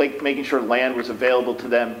them, like, making sure land was available to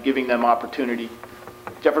them, giving them opportunity.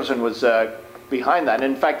 Jefferson was behind that.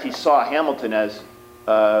 And in fact, he saw Hamilton as,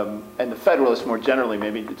 and the Federalists more generally,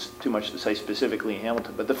 maybe it's too much to say specifically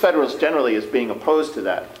Hamilton, but the Federalists generally as being opposed to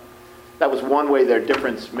that. That was one way their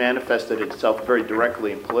difference manifested itself very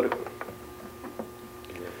directly and politically.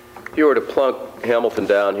 If you were to plunk Hamilton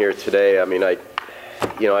down here today, I mean,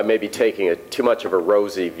 I may be taking too much of a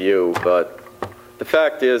rosy view, but the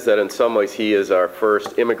fact is that in some ways he is our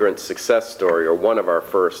first immigrant success story, or one of our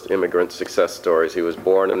first immigrant success stories. He was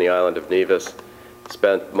born in the island of Nevis,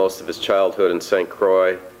 spent most of his childhood in St.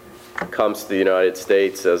 Croix, comes to the United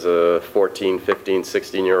States as a 14, 15,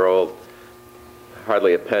 16-year-old,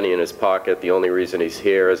 hardly a penny in his pocket. The only reason he's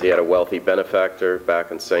here is he had a wealthy benefactor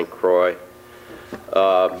back in St. Croix.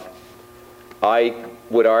 I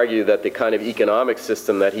would argue that the kind of economic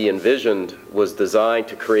system that he envisioned was designed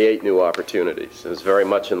to create new opportunities. It was very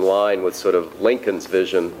much in line with sort of Lincoln's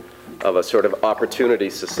vision of a sort of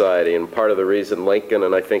opportunity society. And part of the reason Lincoln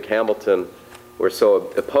and I think Hamilton were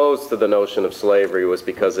so opposed to the notion of slavery was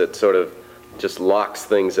because it sort of just locks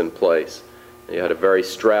things in place. You had a very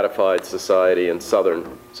stratified society in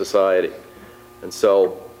Southern society. And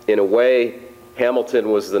so, in a way,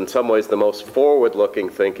 Hamilton was in some ways the most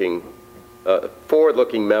forward-looking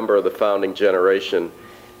member of the founding generation,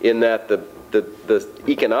 in that the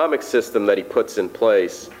economic system that he puts in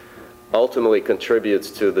place ultimately contributes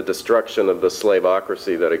to the destruction of the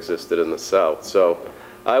slaveocracy that existed in the South. So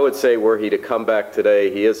I would say were he to come back today,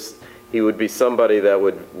 he would be somebody that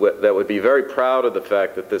would be very proud of the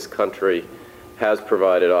fact that this country has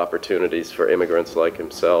provided opportunities for immigrants like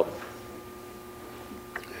himself.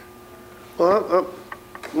 Well,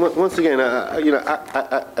 once again,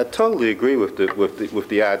 I totally agree with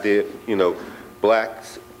the idea, black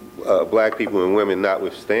people and women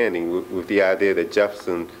notwithstanding, with the idea that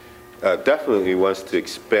Jefferson definitely wants to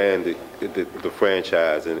expand the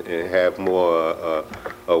franchise and have more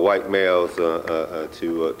white males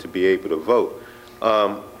to be able to vote.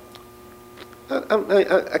 I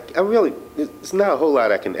really, it's not a whole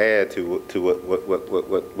lot I can add to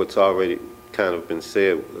what's already kind of been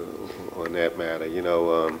said on that matter.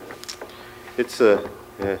 It's all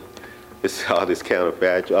this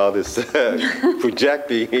counterfactual, all this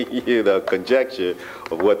projecting, conjecture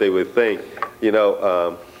of what they would think. In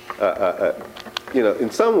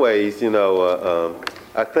some ways,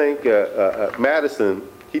 I think Madison,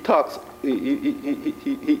 he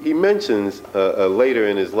mentions later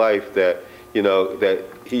in his life that that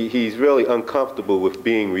he's really uncomfortable with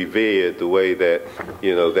being revered the way that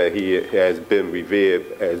that he has been revered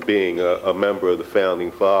as being a member of the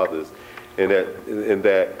founding fathers, and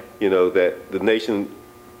that that the nation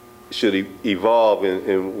should evolve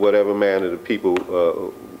in whatever manner the people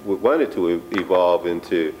wanted to evolve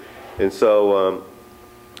into. And so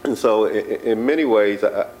in many ways,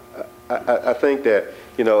 I think that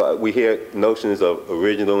we hear notions of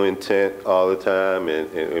original intent all the time,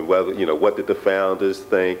 and whether what did the founders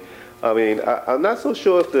think. I mean, I'm not so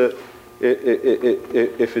sure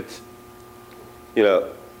if it's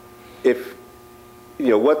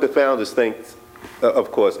what the founders think,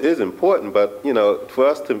 of course, is important. But for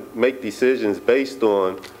us to make decisions based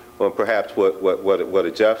on perhaps what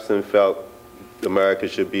a Jefferson felt America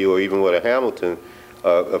should be, or even what a Hamilton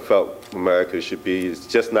felt America should be, is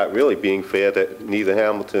just not really being fair that neither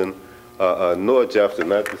Hamilton nor Jefferson,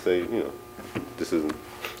 not to say, this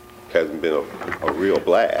hasn't been a real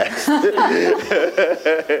blast,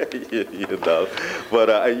 but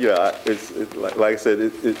it's like I said,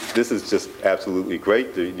 this is just absolutely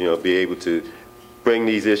great to be able to bring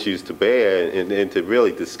these issues to bear and to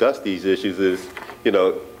really discuss these issues. Is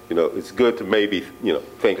it's good to maybe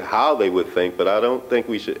think how they would think, but I don't think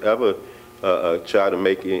we should ever try to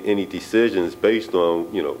make any decisions based on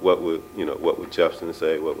what would Jefferson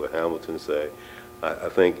say, what would Hamilton say. I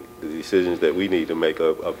think the decisions that we need to make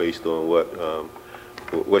are based on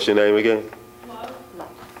what's your name again? Love.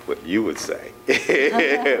 What you would say,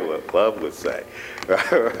 what love would say.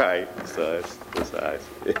 Right, so that's nice.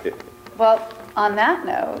 Well, on that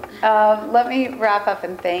note, let me wrap up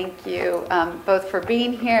and thank you both for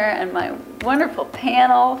being here and my wonderful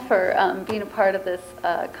panel for being a part of this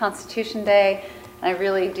Constitution Day. And I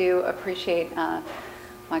really do appreciate,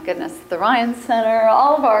 my goodness, the Ryan Center,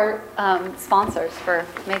 all of our sponsors for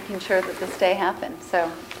making sure that this day happened. So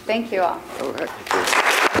thank you all. All right.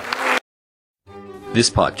 This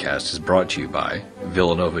podcast is brought to you by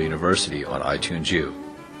Villanova University on iTunes U.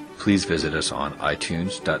 Please visit us on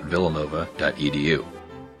itunes.villanova.edu.